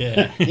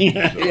 Yeah. Well,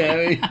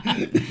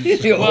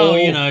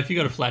 if you've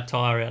got a flat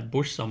tyre out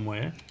bush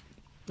somewhere,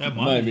 that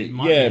might be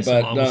a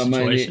survival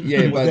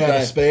situation.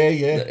 Without a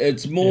spare,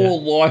 it's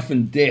more life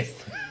and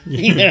death.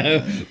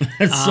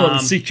 That sort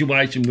of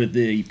situation with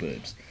the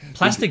EPIRBs.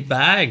 Plastic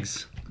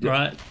bags,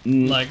 right?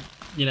 Like,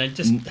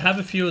 just have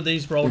a few of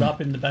these rolled up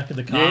in the back of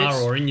the car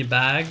or in your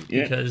bag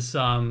because,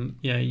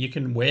 you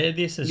can wear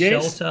this as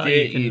shelter.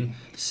 You can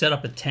set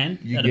up a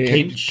tent at a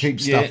pinch. Keep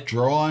stuff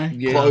dry,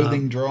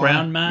 clothing dry.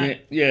 Ground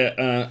mat.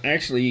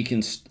 Actually, you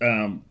can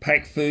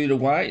pack food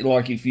away.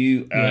 Like if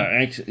you are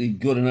actually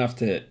good enough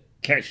to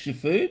catch your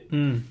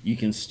food, you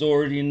can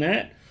store it in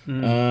that.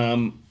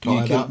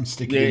 Tie it up and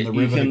stick it in the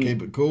river to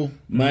keep it cool.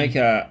 Make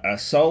a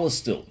solar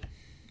still.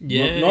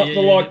 Not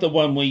like the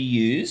one we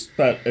used,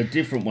 but a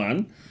different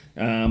one.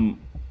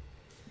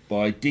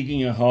 By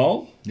digging a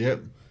hole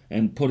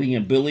and putting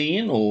a billy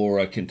in or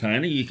a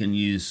container, you can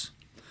use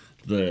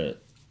the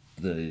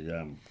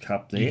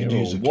cup there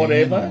or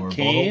whatever,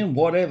 can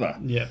whatever.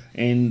 Yeah.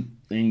 And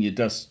then you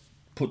just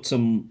put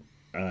some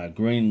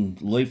green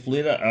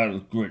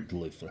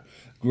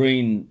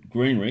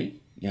greenery,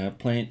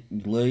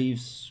 plant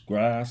leaves,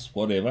 grass,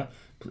 whatever.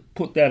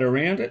 Put that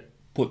around it,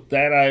 put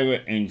that over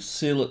and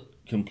seal it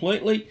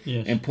completely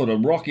and put a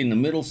rock in the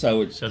middle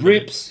so it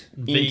drips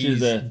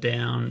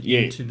into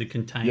into the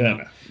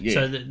container.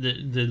 So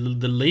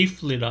the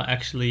leaf litter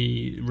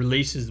actually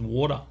releases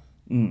water.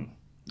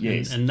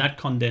 Yes. And that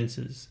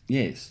condenses.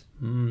 Yes.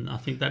 I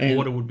think that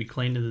water would be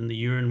cleaner than the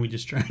urine we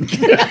just drank.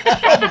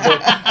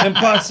 And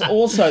plus,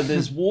 also,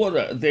 there's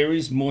water. There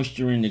is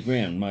moisture in the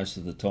ground most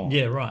of the time.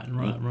 Yeah, right.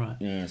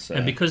 Yeah, so.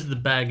 And because the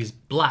bag is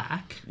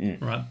black,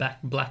 right,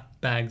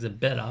 black bags are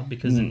better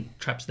because it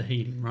traps the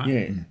heating, right?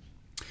 Yeah.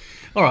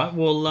 All right,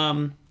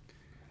 well,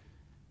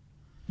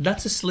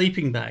 that's a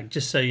sleeping bag,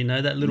 just so you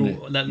know, that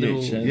little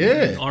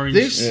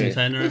orange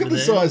container Look over at the there.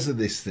 size of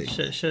this thing.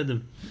 Show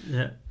them,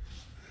 yeah.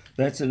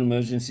 That's an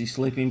emergency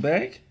sleeping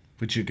bag.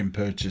 Which you can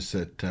purchase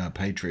at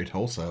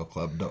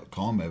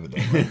patriotwholesaleClub.com,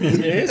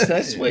 evidently. Yes,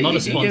 that's where Not you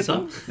a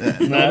sponsor.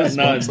 No, it's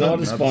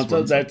not a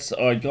sponsor.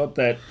 I got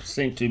that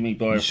sent to me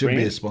by a friend. Should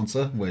be a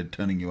sponsor. We're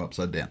turning you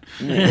upside down.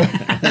 A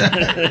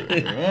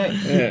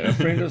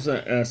friend of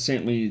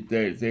sent me.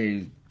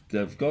 They've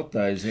got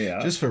those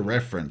out. Just for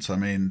reference, I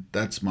mean,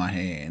 that's my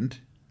hand,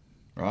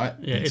 right?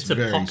 Yeah, it's a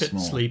very pocket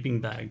small.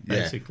 sleeping bag,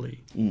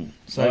 basically.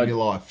 Save your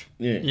life.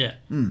 Yeah.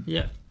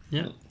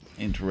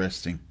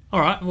 Interesting. All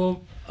right.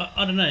 Well,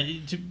 I don't know.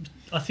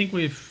 I think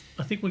we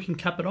can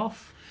cap it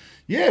off.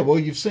 Yeah, well,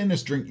 you've seen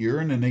us drink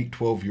urine and eat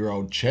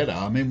 12-year-old cheddar.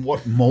 I mean,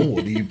 what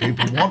more do you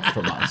people want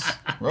from us,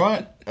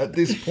 right? At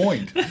this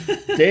point,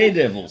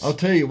 Daredevils. I'll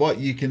tell you what.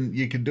 You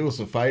can do us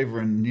a favour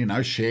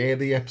and share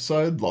the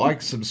episode,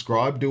 like,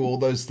 subscribe, do all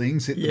those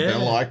things. Hit the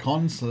bell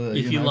icon so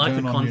if you like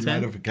turn the on content.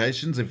 your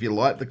notifications. If you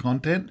like the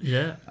content,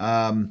 Yeah.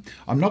 I'm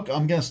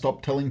going to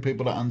stop telling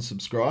people to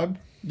unsubscribe.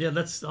 Yeah,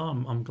 that's.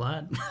 I'm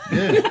glad.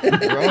 Yeah,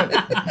 right.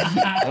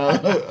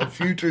 A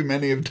few too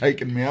many have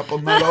taken me up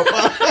on that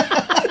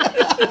offer.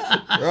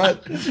 Right.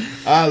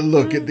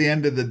 Look, at the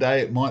end of the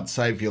day, it might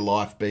save your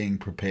life being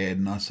prepared,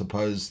 and I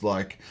suppose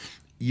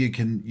you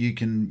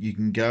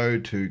can go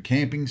to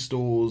camping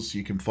stores.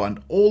 You can find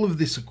all of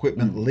this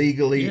equipment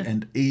legally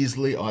and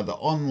easily, either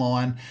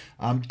online.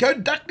 Go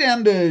duck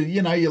down to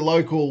your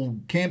local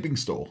camping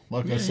store,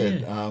 like I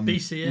said.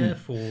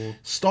 BCF or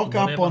stock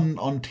whatever. up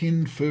on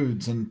tinned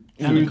foods and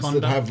foods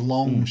Anaconda. that have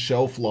long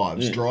shelf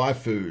lives, dry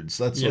foods,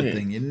 that sort of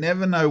thing. You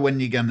never know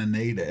when you're going to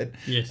need it,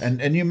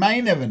 and you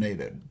may never need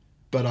it.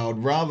 But I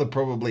would rather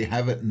probably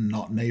have it and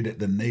not need it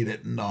than need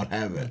it and not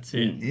have it. That's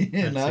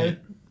it.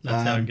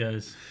 That's how it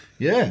goes.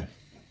 Yeah.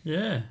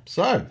 Yeah.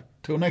 So,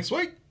 till next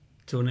week.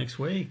 Till next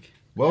week.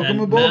 Welcome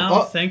and aboard.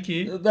 Mal, thank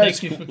you.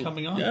 Thank you for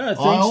coming on. Yeah, thanks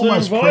I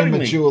almost for inviting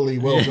prematurely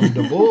welcomed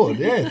aboard.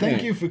 Yeah,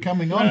 thank you for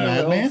coming on,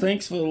 man.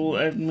 Thanks for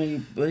having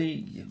me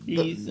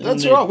be.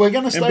 That's right. We're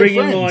going to stay and bringing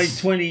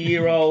friends. my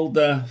 20-year-old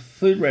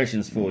food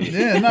rations for you.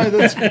 Yeah, no,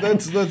 that's great.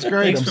 Thanks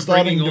I'm for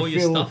starting bringing to all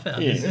your feel. stuff out.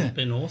 This has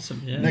been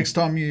awesome. Yeah. Next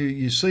time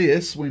you see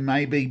us, we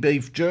may be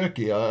beef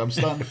jerky. I'm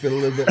starting to feel a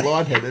little bit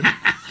lightheaded.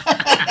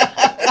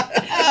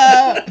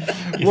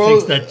 You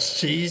fix that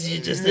cheese you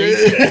just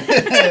ate.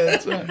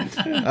 That's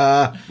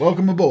right.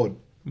 Welcome aboard.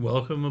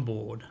 Welcome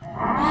aboard.